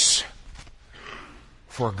prophets,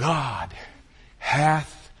 for God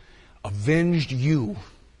hath avenged you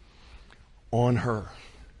on her.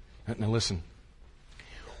 Now listen,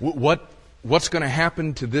 what's going to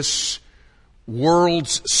happen to this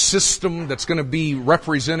world's system that's going to be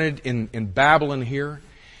represented in Babylon here?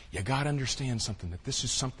 You got to understand something, that this is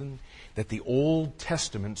something that the Old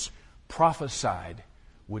Testaments prophesied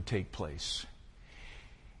would take place.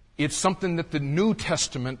 It's something that the New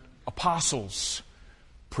Testament apostles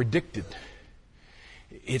predicted.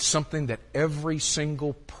 It's something that every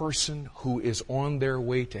single person who is on their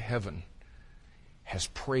way to heaven has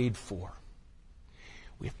prayed for.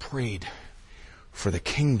 We've prayed for the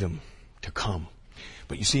kingdom to come.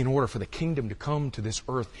 But you see, in order for the kingdom to come to this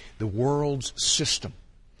earth, the world's system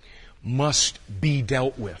must be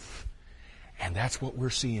dealt with. And that's what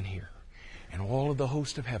we're seeing here. And all of the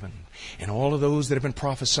host of heaven, and all of those that have been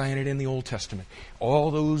prophesying it in the Old Testament,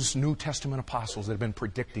 all those New Testament apostles that have been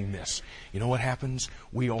predicting this, you know what happens?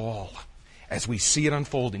 We all, as we see it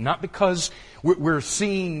unfolding, not because we're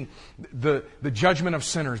seeing the judgment of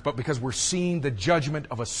sinners, but because we're seeing the judgment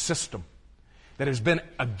of a system that has been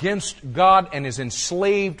against God and has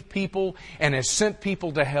enslaved people and has sent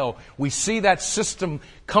people to hell. We see that system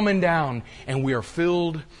coming down, and we are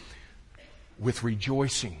filled with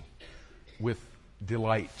rejoicing, with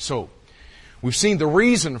delight. So, we've seen the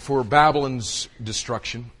reason for Babylon's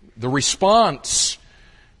destruction, the response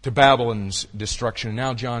to Babylon's destruction.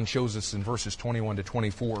 Now John shows us in verses 21 to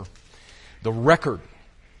 24 the record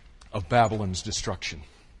of Babylon's destruction.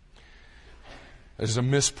 There's a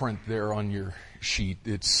misprint there on your sheet.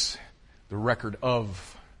 It's the record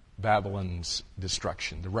of Babylon's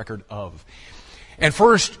destruction. The record of. And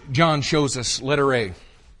first, John shows us letter A.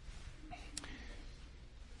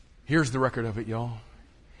 Here's the record of it, y'all.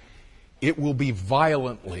 It will be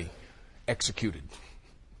violently executed.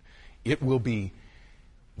 It will be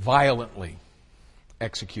violently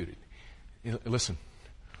executed. Listen,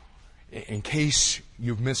 in case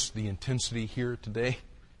you've missed the intensity here today,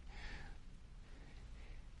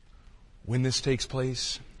 when this takes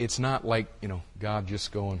place, it's not like, God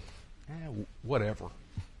just going, whatever.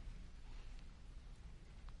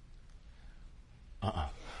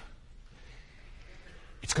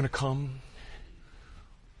 It's going to come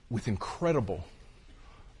with incredible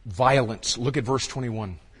violence. Look at verse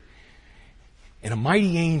 21. And a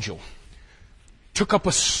mighty angel took up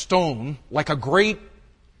a stone like a great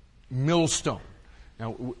millstone.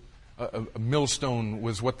 Now, a millstone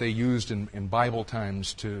was what they used in Bible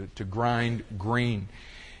times to grind grain.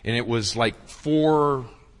 And it was like 4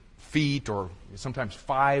 feet or sometimes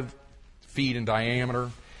 5 feet in diameter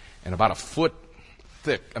and about a foot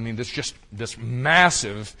thick. I mean, this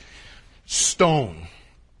massive stone.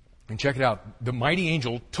 And check it out. The mighty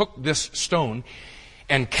angel took this stone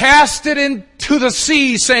and cast it into the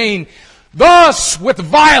sea, saying, "Thus with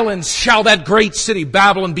violence shall that great city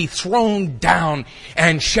Babylon be thrown down,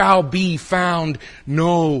 and shall be found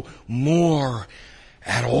no more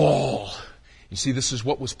at all." You see, this is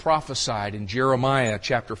what was prophesied in Jeremiah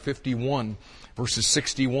chapter 51, verses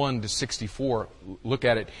 61 to 64. Look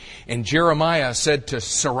at it. And Jeremiah said to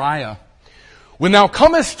Sariah, "When thou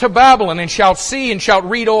comest to Babylon, and shalt see and shalt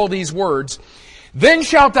read all these words, then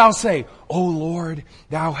shalt thou say, O Lord,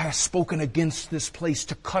 thou hast spoken against this place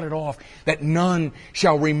to cut it off, that none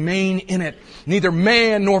shall remain in it, neither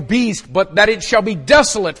man nor beast, but that it shall be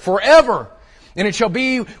desolate forever. And it shall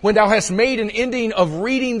be, when thou hast made an ending of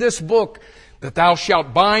reading this book, that thou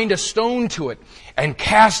shalt bind a stone to it, and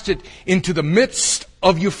cast it into the midst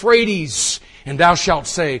of Euphrates. And thou shalt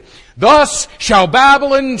say, Thus shall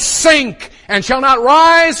Babylon sink, and shall not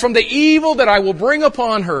rise from the evil that I will bring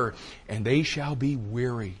upon her. And they shall be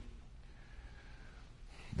weary."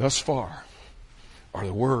 Thus far are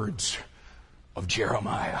the words of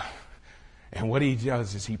Jeremiah. And what he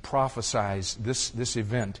does is he prophesies this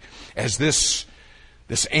event as this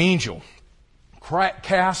angel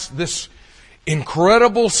casts this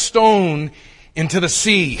incredible stone into the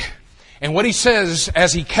sea. And what he says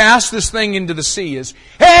as he casts this thing into the sea is,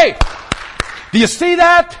 "Hey, do you see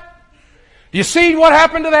that? Do you see what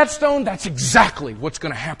happened to that stone? That's exactly what's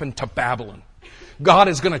going to happen to Babylon. God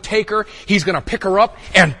is going to take her, He's going to pick her up,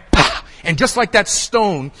 and just like that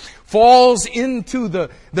stone falls into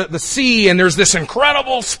the sea, and there's this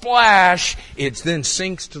incredible splash, it then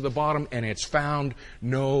sinks to the bottom, and it's found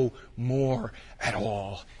no more at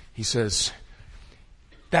all." He says,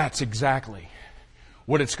 that's exactly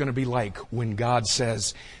what it's going to be like when God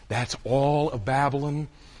says, "That's all of Babylon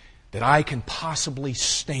that I can possibly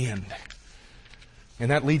stand." And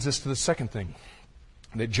that leads us to the second thing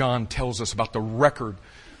that John tells us about the record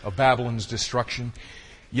of Babylon's destruction.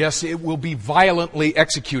 Yes, it will be violently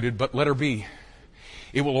executed, but letter B,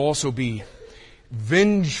 it will also be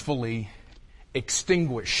vengefully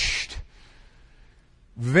extinguished.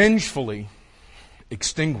 Vengefully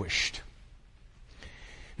extinguished.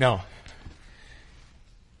 Now,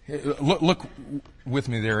 look with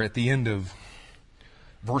me there at the end of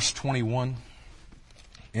verse 21.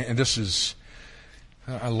 And this is,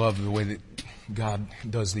 I love the way that God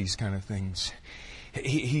does these kind of things.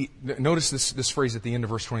 He notice this phrase at the end of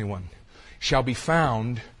verse 21. "Shall be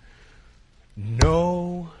found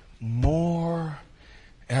no more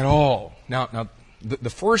at all." Now, the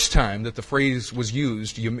first time that the phrase was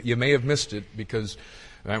used, you may have missed it because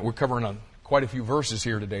we're covering on quite a few verses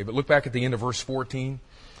here today. But look back at the end of verse 14.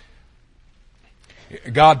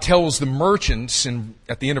 God tells the merchants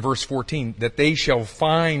at the end of verse 14 that they shall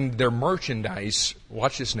find their merchandise,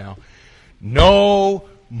 watch this now, no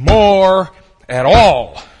more at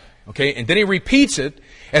all. Okay, and then he repeats it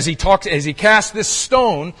as he casts this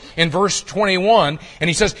stone in verse 21, and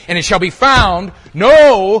he says, "And it shall be found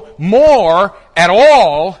no more at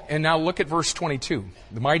all." And now look at verse 22.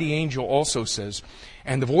 The mighty angel also says,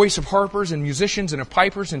 "And the voice of harpers and musicians and of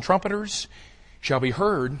pipers and trumpeters shall be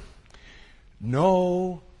heard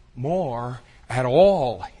no more at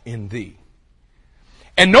all in thee.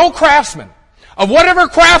 And no craftsman, of whatever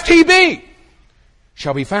craft he be,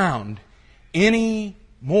 shall be found any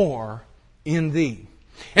more in thee.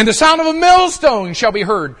 And the sound of a millstone shall be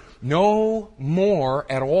heard no more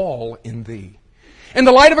at all in thee. And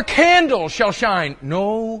the light of a candle shall shine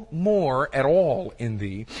no more at all in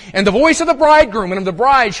thee. And the voice of the bridegroom and of the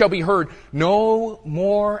bride shall be heard no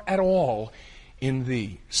more at all in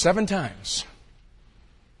thee. 7 times.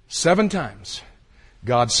 7 times.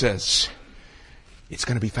 God says, it's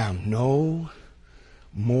going to be found no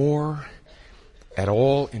more at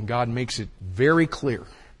all. And God makes it very clear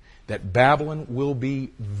that Babylon will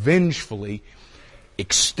be vengefully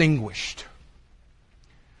extinguished.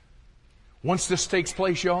 Once this takes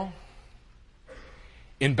place, y'all,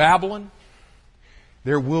 in Babylon,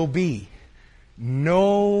 there will be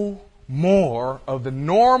no more of the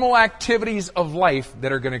normal activities of life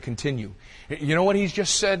that are going to continue. You know what he's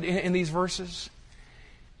just said in these verses?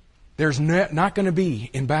 There's not going to be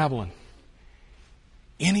in Babylon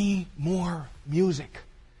any more music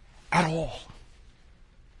at all.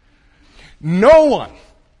 No one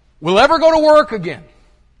will ever go to work again.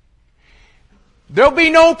 There'll be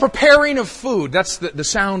no preparing of food. That's the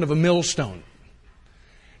sound of a millstone.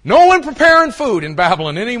 No one preparing food in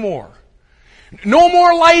Babylon anymore. No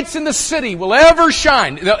more lights in the city will ever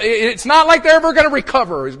shine. It's not like they're ever going to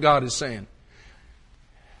recover, as God is saying.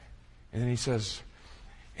 And then he says,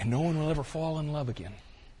 and no one will ever fall in love again.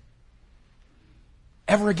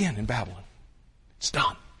 Ever again in Babylon. It's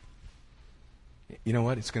done. You know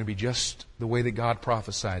what? It's going to be just the way that God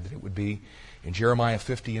prophesied that it would be. In Jeremiah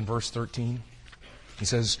 50 and verse 13, he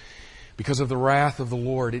says, because of the wrath of the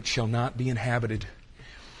Lord it shall not be inhabited,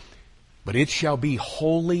 but it shall be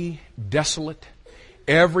wholly desolate.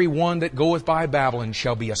 Every one that goeth by Babylon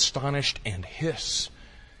shall be astonished and hiss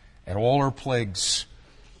at all her plagues.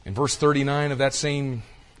 In verse 39 of that same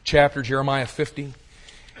chapter, Jeremiah 50,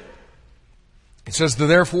 it says,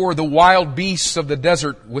 therefore the wild beasts of the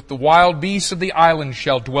desert with the wild beasts of the island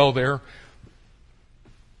shall dwell there,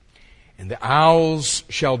 and the owls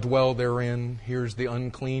shall dwell therein. Here's the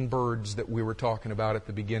unclean birds that we were talking about at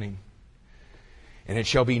the beginning. And it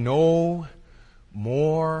shall be no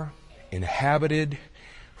more inhabited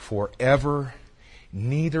forever,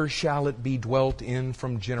 neither shall it be dwelt in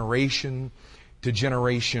from generation to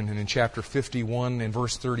generation. And in chapter 51 and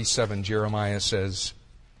verse 37, Jeremiah says,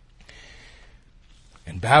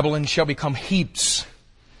 and Babylon shall become heaps,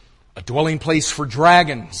 a dwelling place for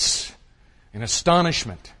dragons, in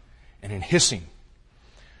astonishment and in hissing,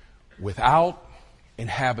 without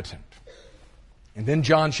inhabitant. And then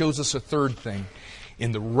John shows us a third thing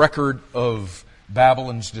in the record of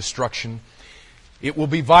Babylon's destruction. It will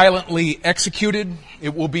be violently executed.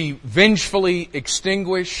 It will be vengefully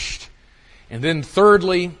extinguished. And then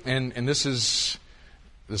thirdly, and this is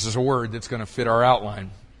a word that's going to fit our outline,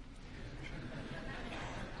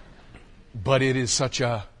 but it is such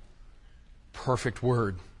a perfect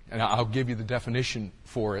word. And I'll give you the definition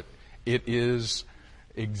for it. It is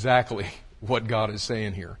exactly what God is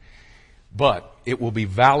saying here. But it will be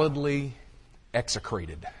validly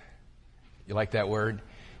execrated. You like that word?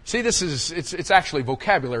 See, it's actually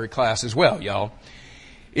vocabulary class as well, y'all.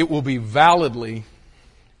 It will be validly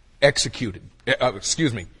executed.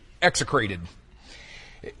 Execrated.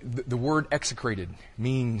 The word execrated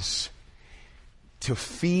means to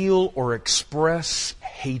feel or express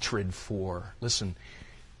hatred for. Listen,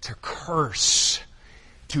 to curse,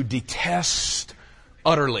 to detest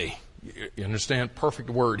utterly. You understand?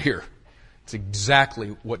 Perfect word here. It's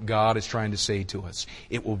exactly what God is trying to say to us.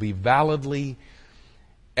 It will be validly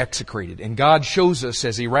execrated. And God shows us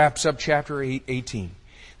as He wraps up chapter 18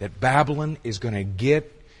 that Babylon is going to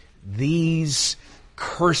get these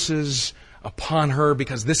curses upon her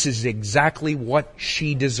because this is exactly what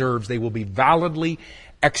she deserves. They will be validly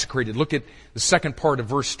execrated. Look at the second part of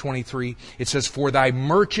verse 23. It says, for thy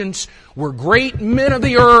merchants were great men of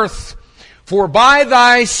the earth, for by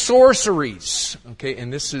thy sorceries. Okay,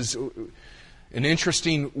 and this is an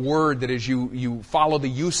interesting word that as you follow the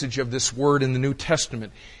usage of this word in the New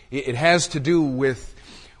Testament, it has to do with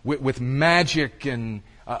magic and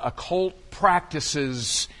occult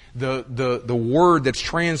practices. The word that's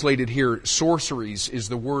translated here, sorceries, is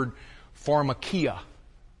the word pharmakia,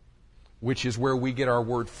 which is where we get our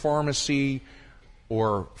word pharmacy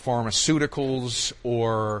or pharmaceuticals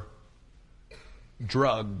or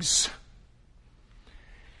drugs.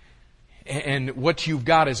 And what you've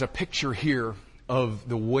got is a picture here of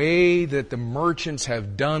the way that the merchants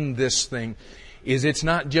have done this thing. Is it's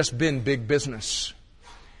not just been big business.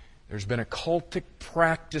 There's been occultic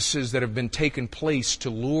practices that have been taking place to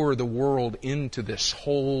lure the world into this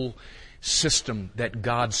whole system that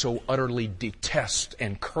God so utterly detests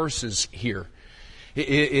and curses here.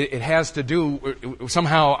 It has to do,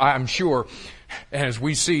 somehow I'm sure, As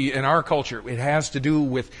we see in our culture, it has to do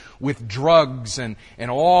with drugs and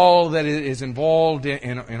all that is involved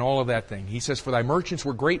in all of that thing. He says, for thy merchants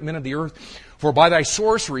were great men of the earth, for by thy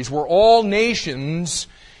sorceries were all nations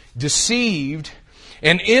deceived,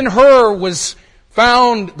 and in her was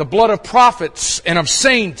found the blood of prophets and of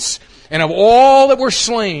saints and of all that were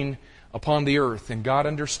slain upon the earth. And God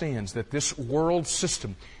understands that this world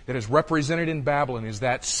system that is represented in Babylon is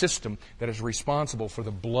that system that is responsible for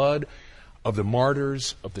the blood of the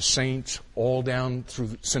martyrs, of the saints, all down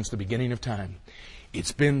through since the beginning of time.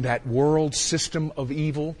 It's been that world system of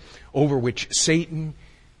evil over which Satan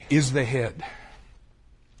is the head.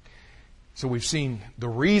 So we've seen the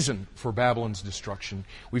reason for Babylon's destruction.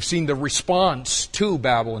 We've seen the response to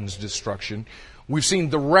Babylon's destruction. We've seen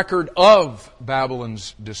the record of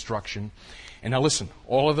Babylon's destruction. And now listen,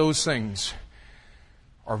 all of those things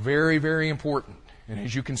are very, very important. And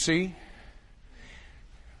as you can see,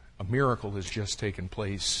 a miracle has just taken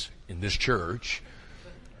place in this church.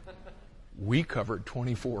 We covered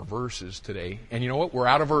 24 verses today. And you know what? We're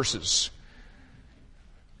out of verses.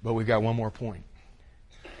 But we've got one more point.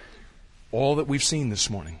 All that we've seen this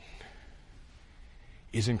morning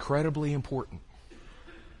is incredibly important.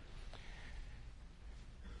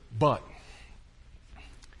 But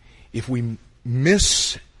if we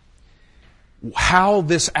miss how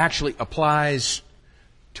this actually applies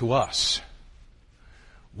to us,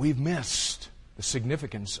 we've missed the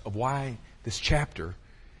significance of why this chapter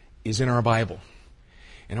is in our Bible.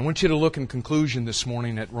 And I want you to look in conclusion this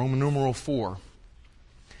morning at Roman numeral 4,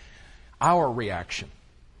 our reaction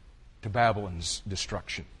to Babylon's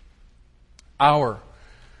destruction. Our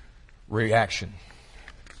reaction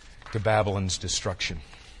to Babylon's destruction.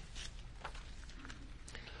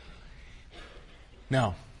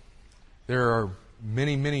 Now, there are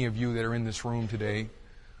many, many of you that are in this room today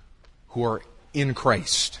who are in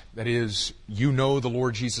Christ. That is, you know the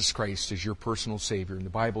Lord Jesus Christ as your personal Savior. And the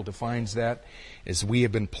Bible defines that as we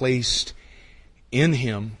have been placed in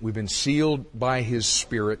Him. We've been sealed by His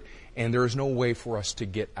Spirit. And there is no way for us to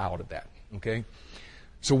get out of that. Okay?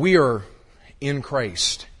 So we are in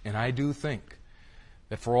Christ. And I do think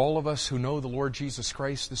that for all of us who know the Lord Jesus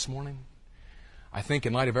Christ this morning, I think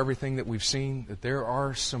in light of everything that we've seen, that there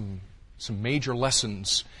are some major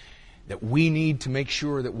lessons that we need to make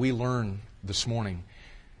sure that we learn this morning.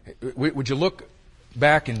 Would you look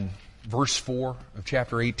back in verse 4 of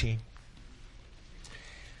chapter 18?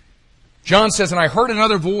 John says, and I heard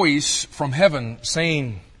another voice from heaven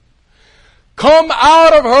saying, come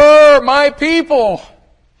out of her, my people,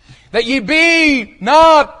 that ye be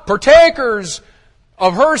not partakers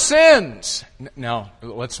of her sins. Now,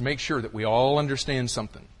 let's make sure that we all understand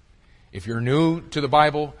something. If you're new to the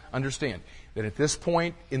Bible, understand that at this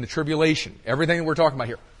point in the tribulation, everything that we're talking about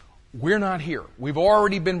here, we're not here. We've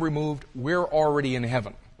already been removed. We're already in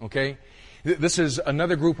heaven. Okay? This is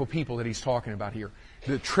another group of people that he's talking about here.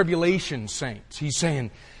 The tribulation saints. He's saying,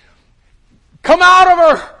 come out of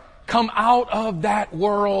her! Come out of that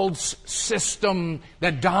world's system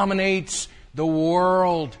that dominates the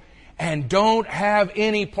world. And don't have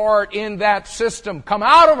any part in that system. Come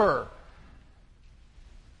out of her!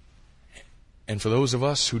 And for those of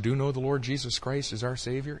us who do know the Lord Jesus Christ as our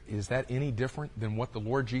Savior, is that any different than what the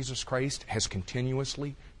Lord Jesus Christ has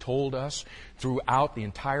continuously told us throughout the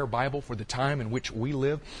entire Bible for the time in which we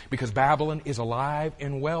live? Because Babylon is alive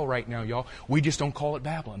and well right now, y'all. We just don't call it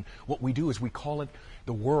Babylon. What we do is we call it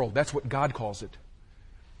the world. That's what God calls it.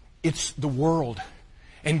 It's the world.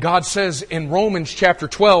 And God says in Romans chapter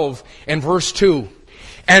 12 and verse 2,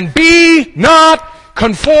 and be not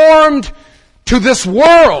conformed to this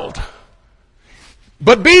world,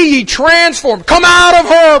 but be ye transformed. Come out of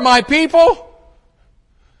her, my people.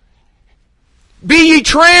 Be ye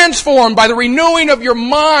transformed by the renewing of your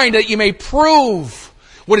mind, that ye may prove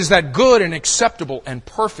what is that good and acceptable and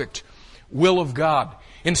perfect will of God.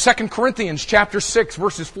 In 2 Corinthians chapter 6,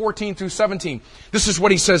 verses 14 through 17, this is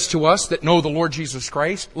what he says to us that know the Lord Jesus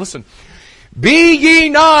Christ. Listen. Be ye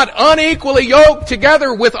not unequally yoked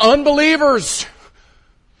together with unbelievers.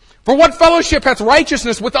 For what fellowship hath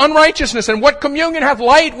righteousness with unrighteousness? And what communion hath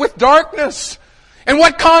light with darkness? And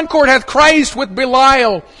what concord hath Christ with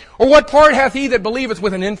Belial? Or what part hath he that believeth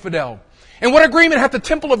with an infidel? And what agreement hath the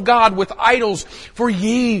temple of God with idols? For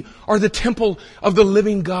ye are the temple of the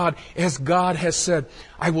living God, as God has said,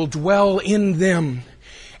 I will dwell in them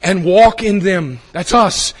and walk in them. That's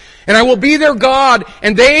us. And I will be their God,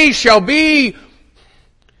 and they shall be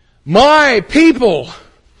my people.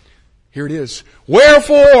 Here it is.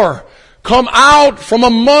 Wherefore, come out from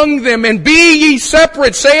among them, and be ye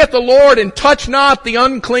separate, saith the Lord, and touch not the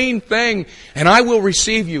unclean thing, and I will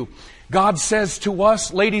receive you. God says to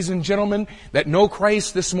us, ladies and gentlemen, that know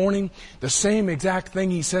Christ this morning, the same exact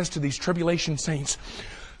thing He says to these tribulation saints.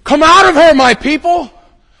 Come out of her, my people!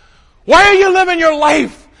 Why are you living your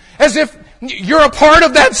life as if you're a part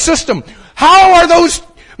of that system? How are those,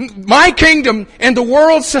 my kingdom and the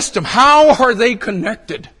world system, how are they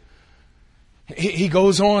connected? He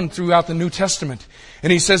goes on throughout the New Testament,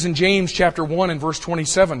 and he says in James chapter 1 and verse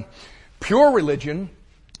 27, pure religion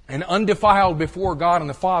and undefiled before God and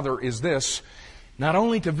the Father is this, not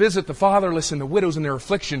only to visit the fatherless and the widows in their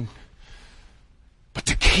affliction, but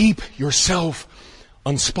to keep yourself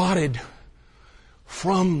unspotted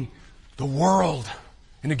from the world.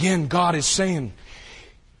 And again, God is saying,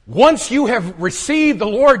 once you have received the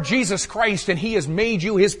Lord Jesus Christ and He has made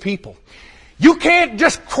you His people, you can't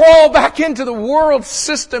just crawl back into the world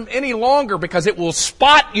system any longer because it will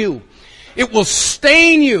spot you. It will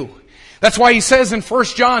stain you. That's why He says in 1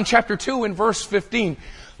 John chapter 2 and verse 15,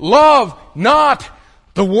 love not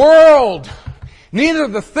the world, neither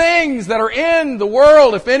the things that are in the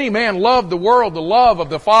world. If any man love the world, the love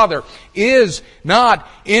of the Father is not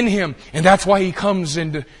in him. And that's why He comes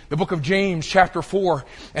into the book of James chapter 4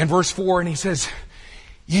 and verse 4 and He says,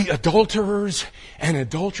 ye adulterers and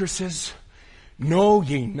adulteresses, know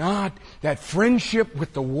ye not that friendship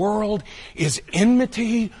with the world is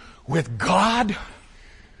enmity with God?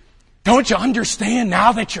 Don't you understand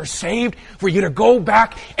now that you're saved for you to go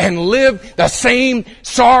back and live the same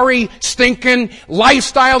sorry, stinking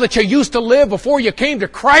lifestyle that you used to live before you came to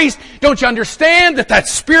Christ? Don't you understand that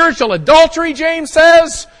that's spiritual adultery, James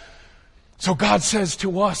says? So God says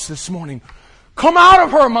to us this morning, come out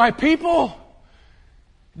of her, my people.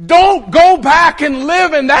 Don't go back and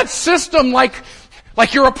live in that system like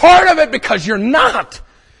you're a part of it, because you're not.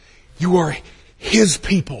 You are His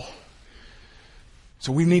people.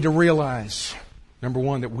 So we need to realize, number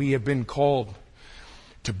one, that we have been called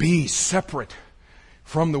to be separate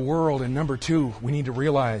from the world. And number two, we need to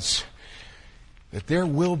realize that there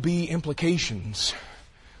will be implications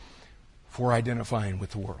for identifying with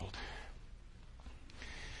the world.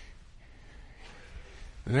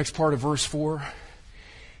 The next part of verse 4,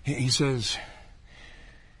 he says,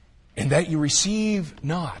 and that you receive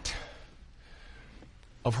not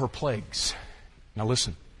of her plagues. Now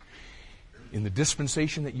listen. In the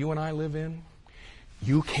dispensation that you and I live in,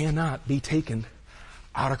 you cannot be taken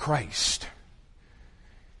out of Christ.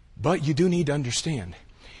 But you do need to understand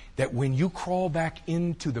that when you crawl back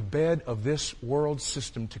into the bed of this world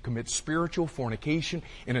system to commit spiritual fornication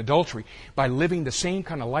and adultery by living the same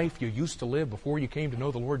kind of life you used to live before you came to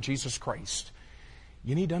know the Lord Jesus Christ,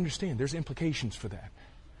 you need to understand there's implications for that.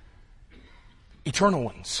 Eternal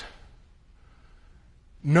ones.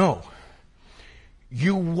 No.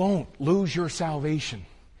 You won't lose your salvation.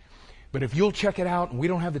 But if you'll check it out, and we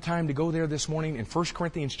don't have the time to go there this morning, in 1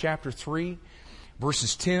 Corinthians chapter 3,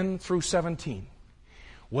 verses 10 through 17,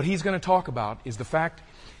 what he's going to talk about is the fact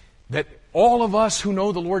that all of us who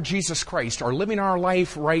know the Lord Jesus Christ are living our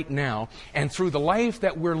life right now, and through the life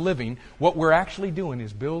that we're living, what we're actually doing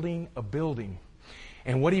is building a building.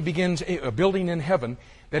 And what he begins, a building in heaven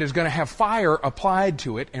that is going to have fire applied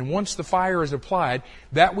to it. And once the fire is applied,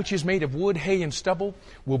 that which is made of wood, hay, and stubble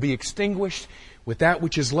will be extinguished. With that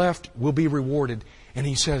which is left will be rewarded. And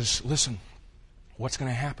he says, listen, what's going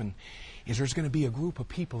to happen is there's going to be a group of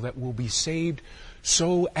people that will be saved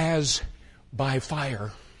so as by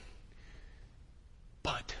fire.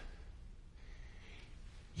 But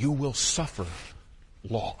you will suffer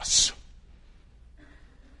loss.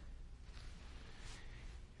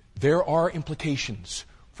 There are implications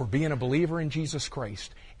for being a believer in Jesus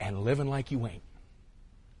Christ and living like you ain't.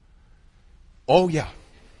 Oh yeah,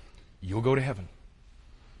 you'll go to heaven.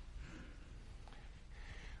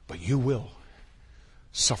 But you will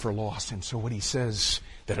suffer loss. And so what he says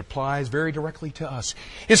that applies very directly to us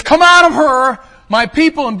is, come out of her, my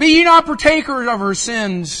people, and be ye not partakers of her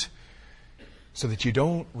sins, so that you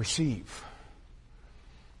don't receive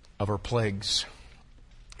of her plagues.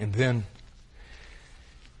 And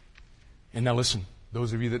now listen,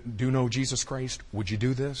 those of you that do know Jesus Christ, would you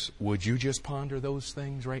do this? Would you just ponder those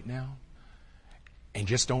things right now? And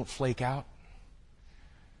just don't flake out?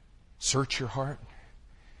 Search your heart?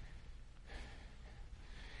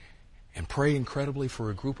 And pray incredibly for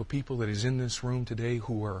a group of people that is in this room today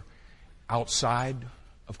who are outside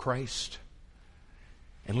of Christ?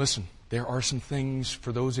 And listen, there are some things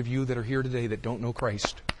for those of you that are here today that don't know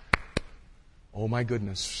Christ. Oh my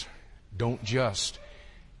goodness, don't just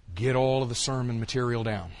get all of the sermon material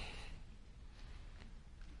down.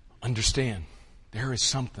 Understand, there is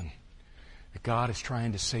something that God is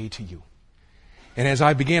trying to say to you. And as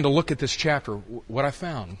I began to look at this chapter, what I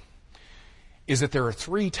found is that there are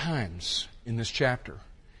 3 times in this chapter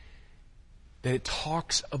that it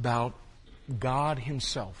talks about God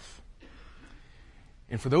Himself.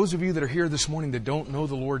 And for those of you that are here this morning that don't know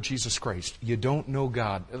the Lord Jesus Christ, you don't know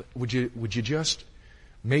God, would you just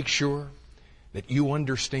make sure that you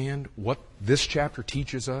understand what this chapter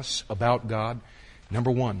teaches us about God?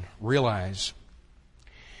 Number 1, realize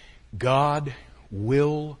God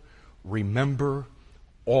will remember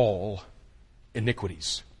all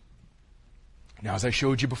iniquities. Now, as I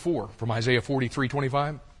showed you before from Isaiah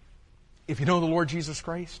 43:25, if you know the Lord Jesus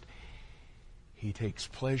Christ, He takes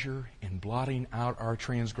pleasure in blotting out our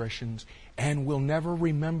transgressions and will never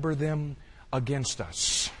remember them against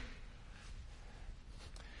us.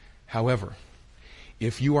 However,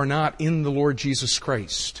 if you are not in the Lord Jesus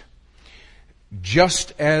Christ,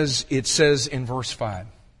 just as it says in verse 5,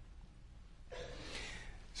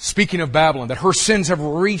 speaking of Babylon, that her sins have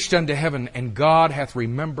reached unto heaven, and God hath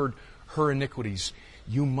remembered her iniquities,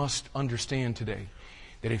 you must understand today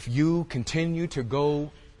that if you continue to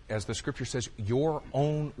go, as the Scripture says, your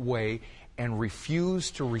own way and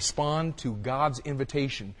refuse to respond to God's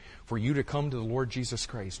invitation for you to come to the Lord Jesus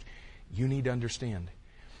Christ, you need to understand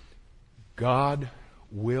God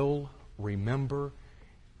will remember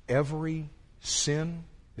every sin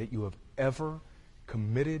that you have ever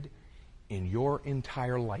committed in your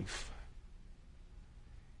entire life.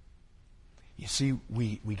 You see,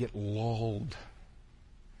 we get lulled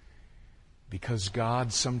because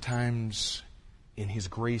God sometimes, in His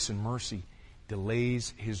grace and mercy,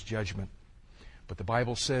 delays His judgment. But the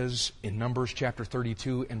Bible says in Numbers chapter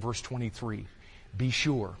 32 and verse 23, be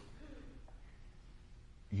sure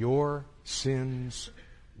your sins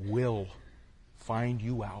will find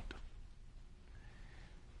you out.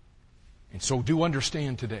 And so do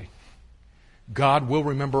understand today, God will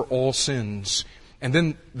remember all sins. And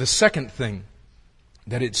then the second thing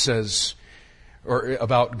that it says or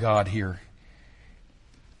about God here,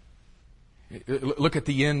 look at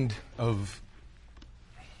the end of,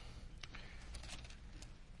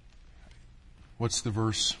 what's the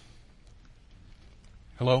verse?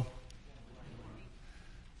 Hello?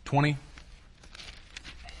 20?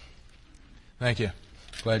 Thank you.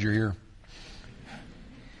 Glad you're here.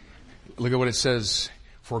 Look at what it says.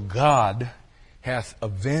 For God hath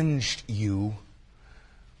avenged you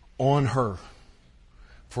on her.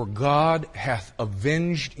 For God hath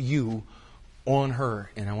avenged you on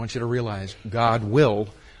her. And I want you to realize God will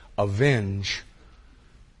avenge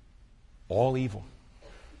all evil.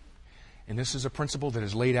 And this is a principle that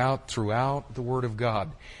is laid out throughout the Word of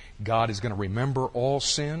God. God is going to remember all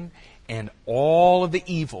sin and all of the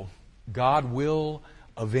evil. God will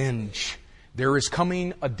avenge. There is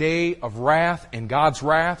coming a day of wrath, and God's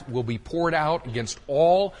wrath will be poured out against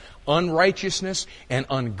all unrighteousness and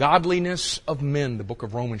ungodliness of men, the book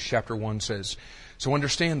of Romans chapter 1 says. So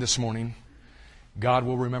understand this morning, God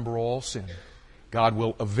will remember all sin. God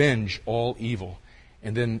will avenge all evil.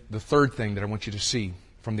 And then the third thing that I want you to see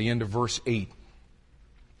from the end of verse 8.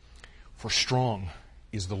 For strong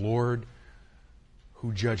is the Lord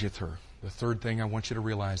who judgeth her. The third thing I want you to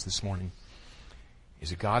realize this morning is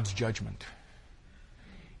that God's judgment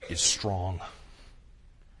is strong.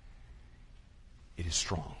 It is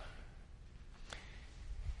strong.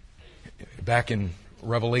 Back in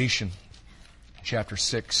Revelation chapter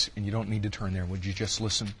 6, and you don't need to turn there, would you just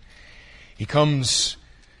listen? He comes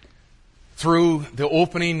through the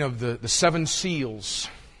opening of the 7 seals,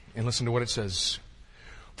 and listen to what it says.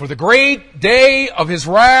 For the great day of His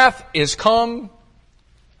wrath is come.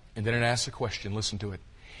 And then it asks a question, listen to it.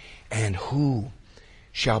 And who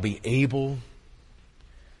shall be able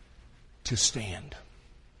to stand?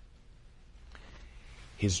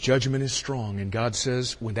 His judgment is strong, and God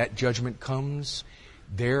says when that judgment comes,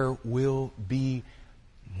 there will be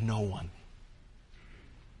no one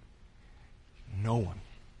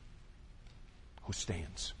who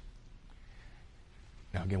stands.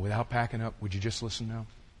 Now again, without packing up, would you just listen now?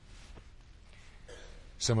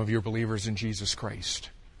 Some of you are believers in Jesus Christ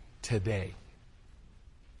today,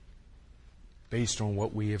 based on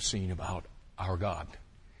what we have seen about our God.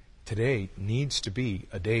 Today needs to be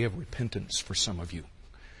a day of repentance for some of you,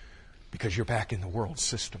 because you're back in the world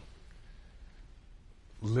system.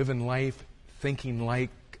 Living life, thinking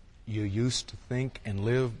like you used to think and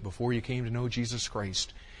live before you came to know Jesus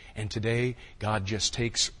Christ. And today, God just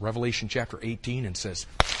takes Revelation chapter 18 and says,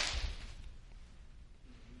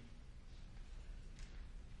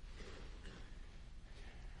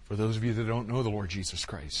 for those of you that don't know the Lord Jesus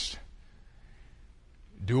Christ,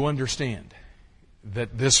 do understand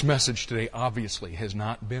that this message today obviously has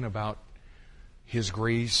not been about His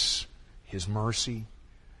grace, His mercy,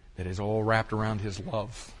 that is all wrapped around His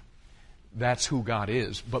love. that's who God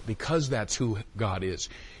is, but because that's who God is,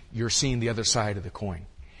 you're seeing the other side of the coin.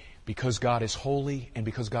 Because God is holy and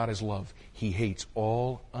because God is love, He hates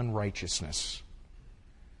all unrighteousness.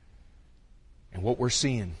 And what we're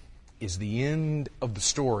seeing is the end of the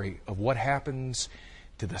story of what happens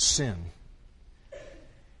to the sin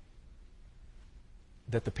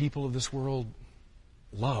that the people of this world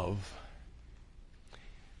love,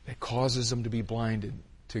 that causes them to be blinded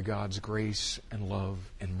to God's grace and love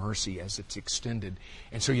and mercy as it's extended.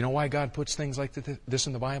 And so you know why God puts things like this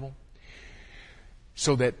in the Bible?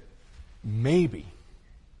 So that maybe,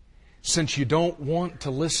 since you don't want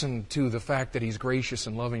to listen to the fact that He's gracious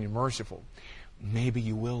and loving and merciful, maybe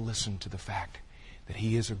you will listen to the fact that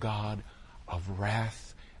He is a God of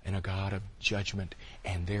wrath and a God of judgment,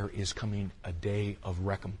 and there is coming a day of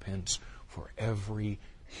recompense for every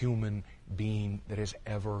human being that has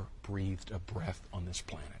ever breathed a breath on this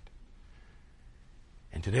planet.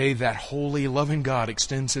 And today that holy, loving God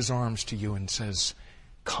extends His arms to you and says,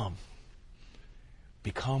 come,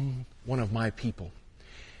 become one of my people.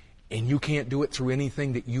 And you can't do it through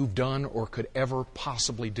anything that you've done or could ever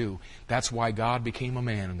possibly do. That's why God became a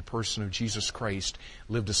man in the person of Jesus Christ,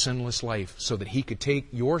 lived a sinless life so that He could take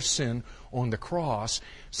your sin on the cross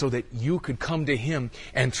so that you could come to Him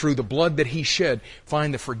and through the blood that He shed,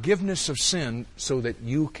 find the forgiveness of sin so that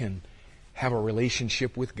you can have a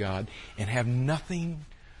relationship with God and have nothing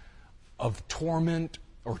of torment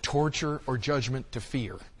or torture or judgment to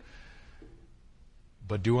fear.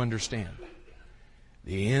 But do understand,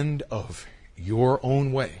 the end of your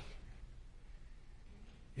own way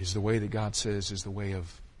is the way that God says is the way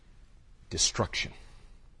of destruction,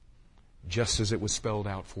 just as it was spelled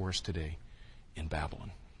out for us today in Babylon.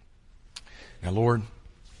 Now, Lord,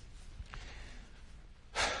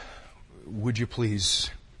 would you please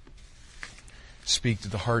speak to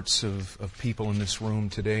the hearts of people in this room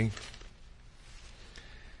today?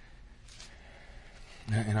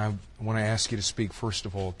 And I want to ask you to speak, first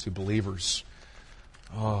of all, to believers.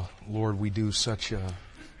 Oh, Lord, we do such a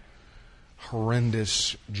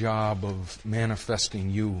horrendous job of manifesting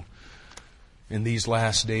You in these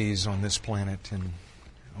last days on this planet. And,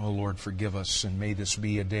 oh, Lord, forgive us, and may this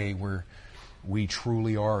be a day where we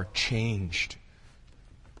truly are changed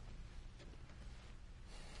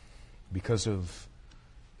because of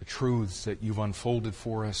the truths that You've unfolded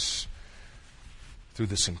for us through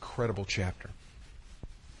this incredible chapter.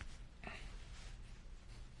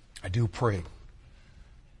 I do pray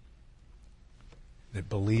that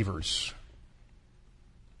believers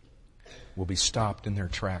will be stopped in their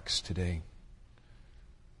tracks today.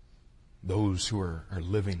 Those who are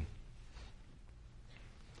living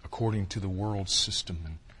according to the world's system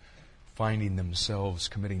and finding themselves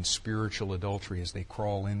committing spiritual adultery as they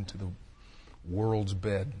crawl into the world's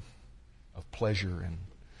bed of pleasure and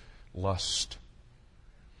lust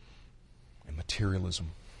and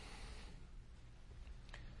materialism.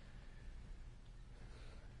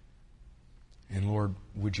 And Lord,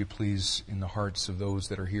 would You please, in the hearts of those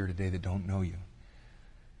that are here today that don't know You,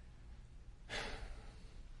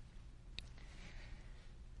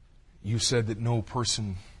 You said that no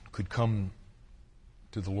person could come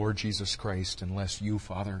to the Lord Jesus Christ unless You,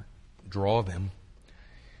 Father, draw them.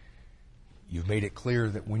 You've made it clear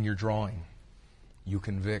that when You're drawing, You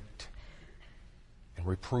convict and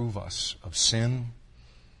reprove us of sin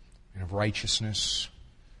and of righteousness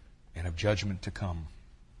and of judgment to come.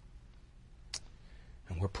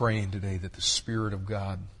 And we're praying today that the Spirit of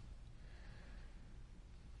God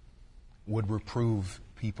would reprove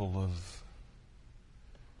people of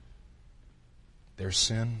their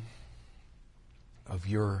sin, of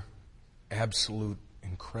Your absolute,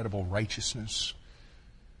 incredible righteousness,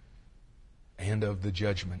 and of the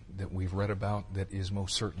judgment that we've read about that is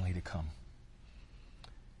most certainly to come.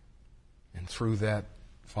 And through that,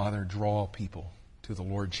 Father, draw people to the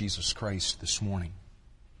Lord Jesus Christ this morning,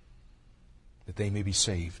 that they may be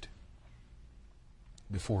saved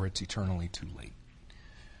before it's eternally too late.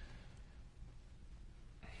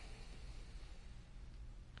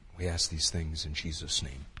 We ask these things in Jesus'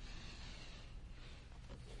 name.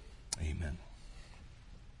 Amen.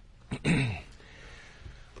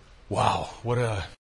 Wow, what a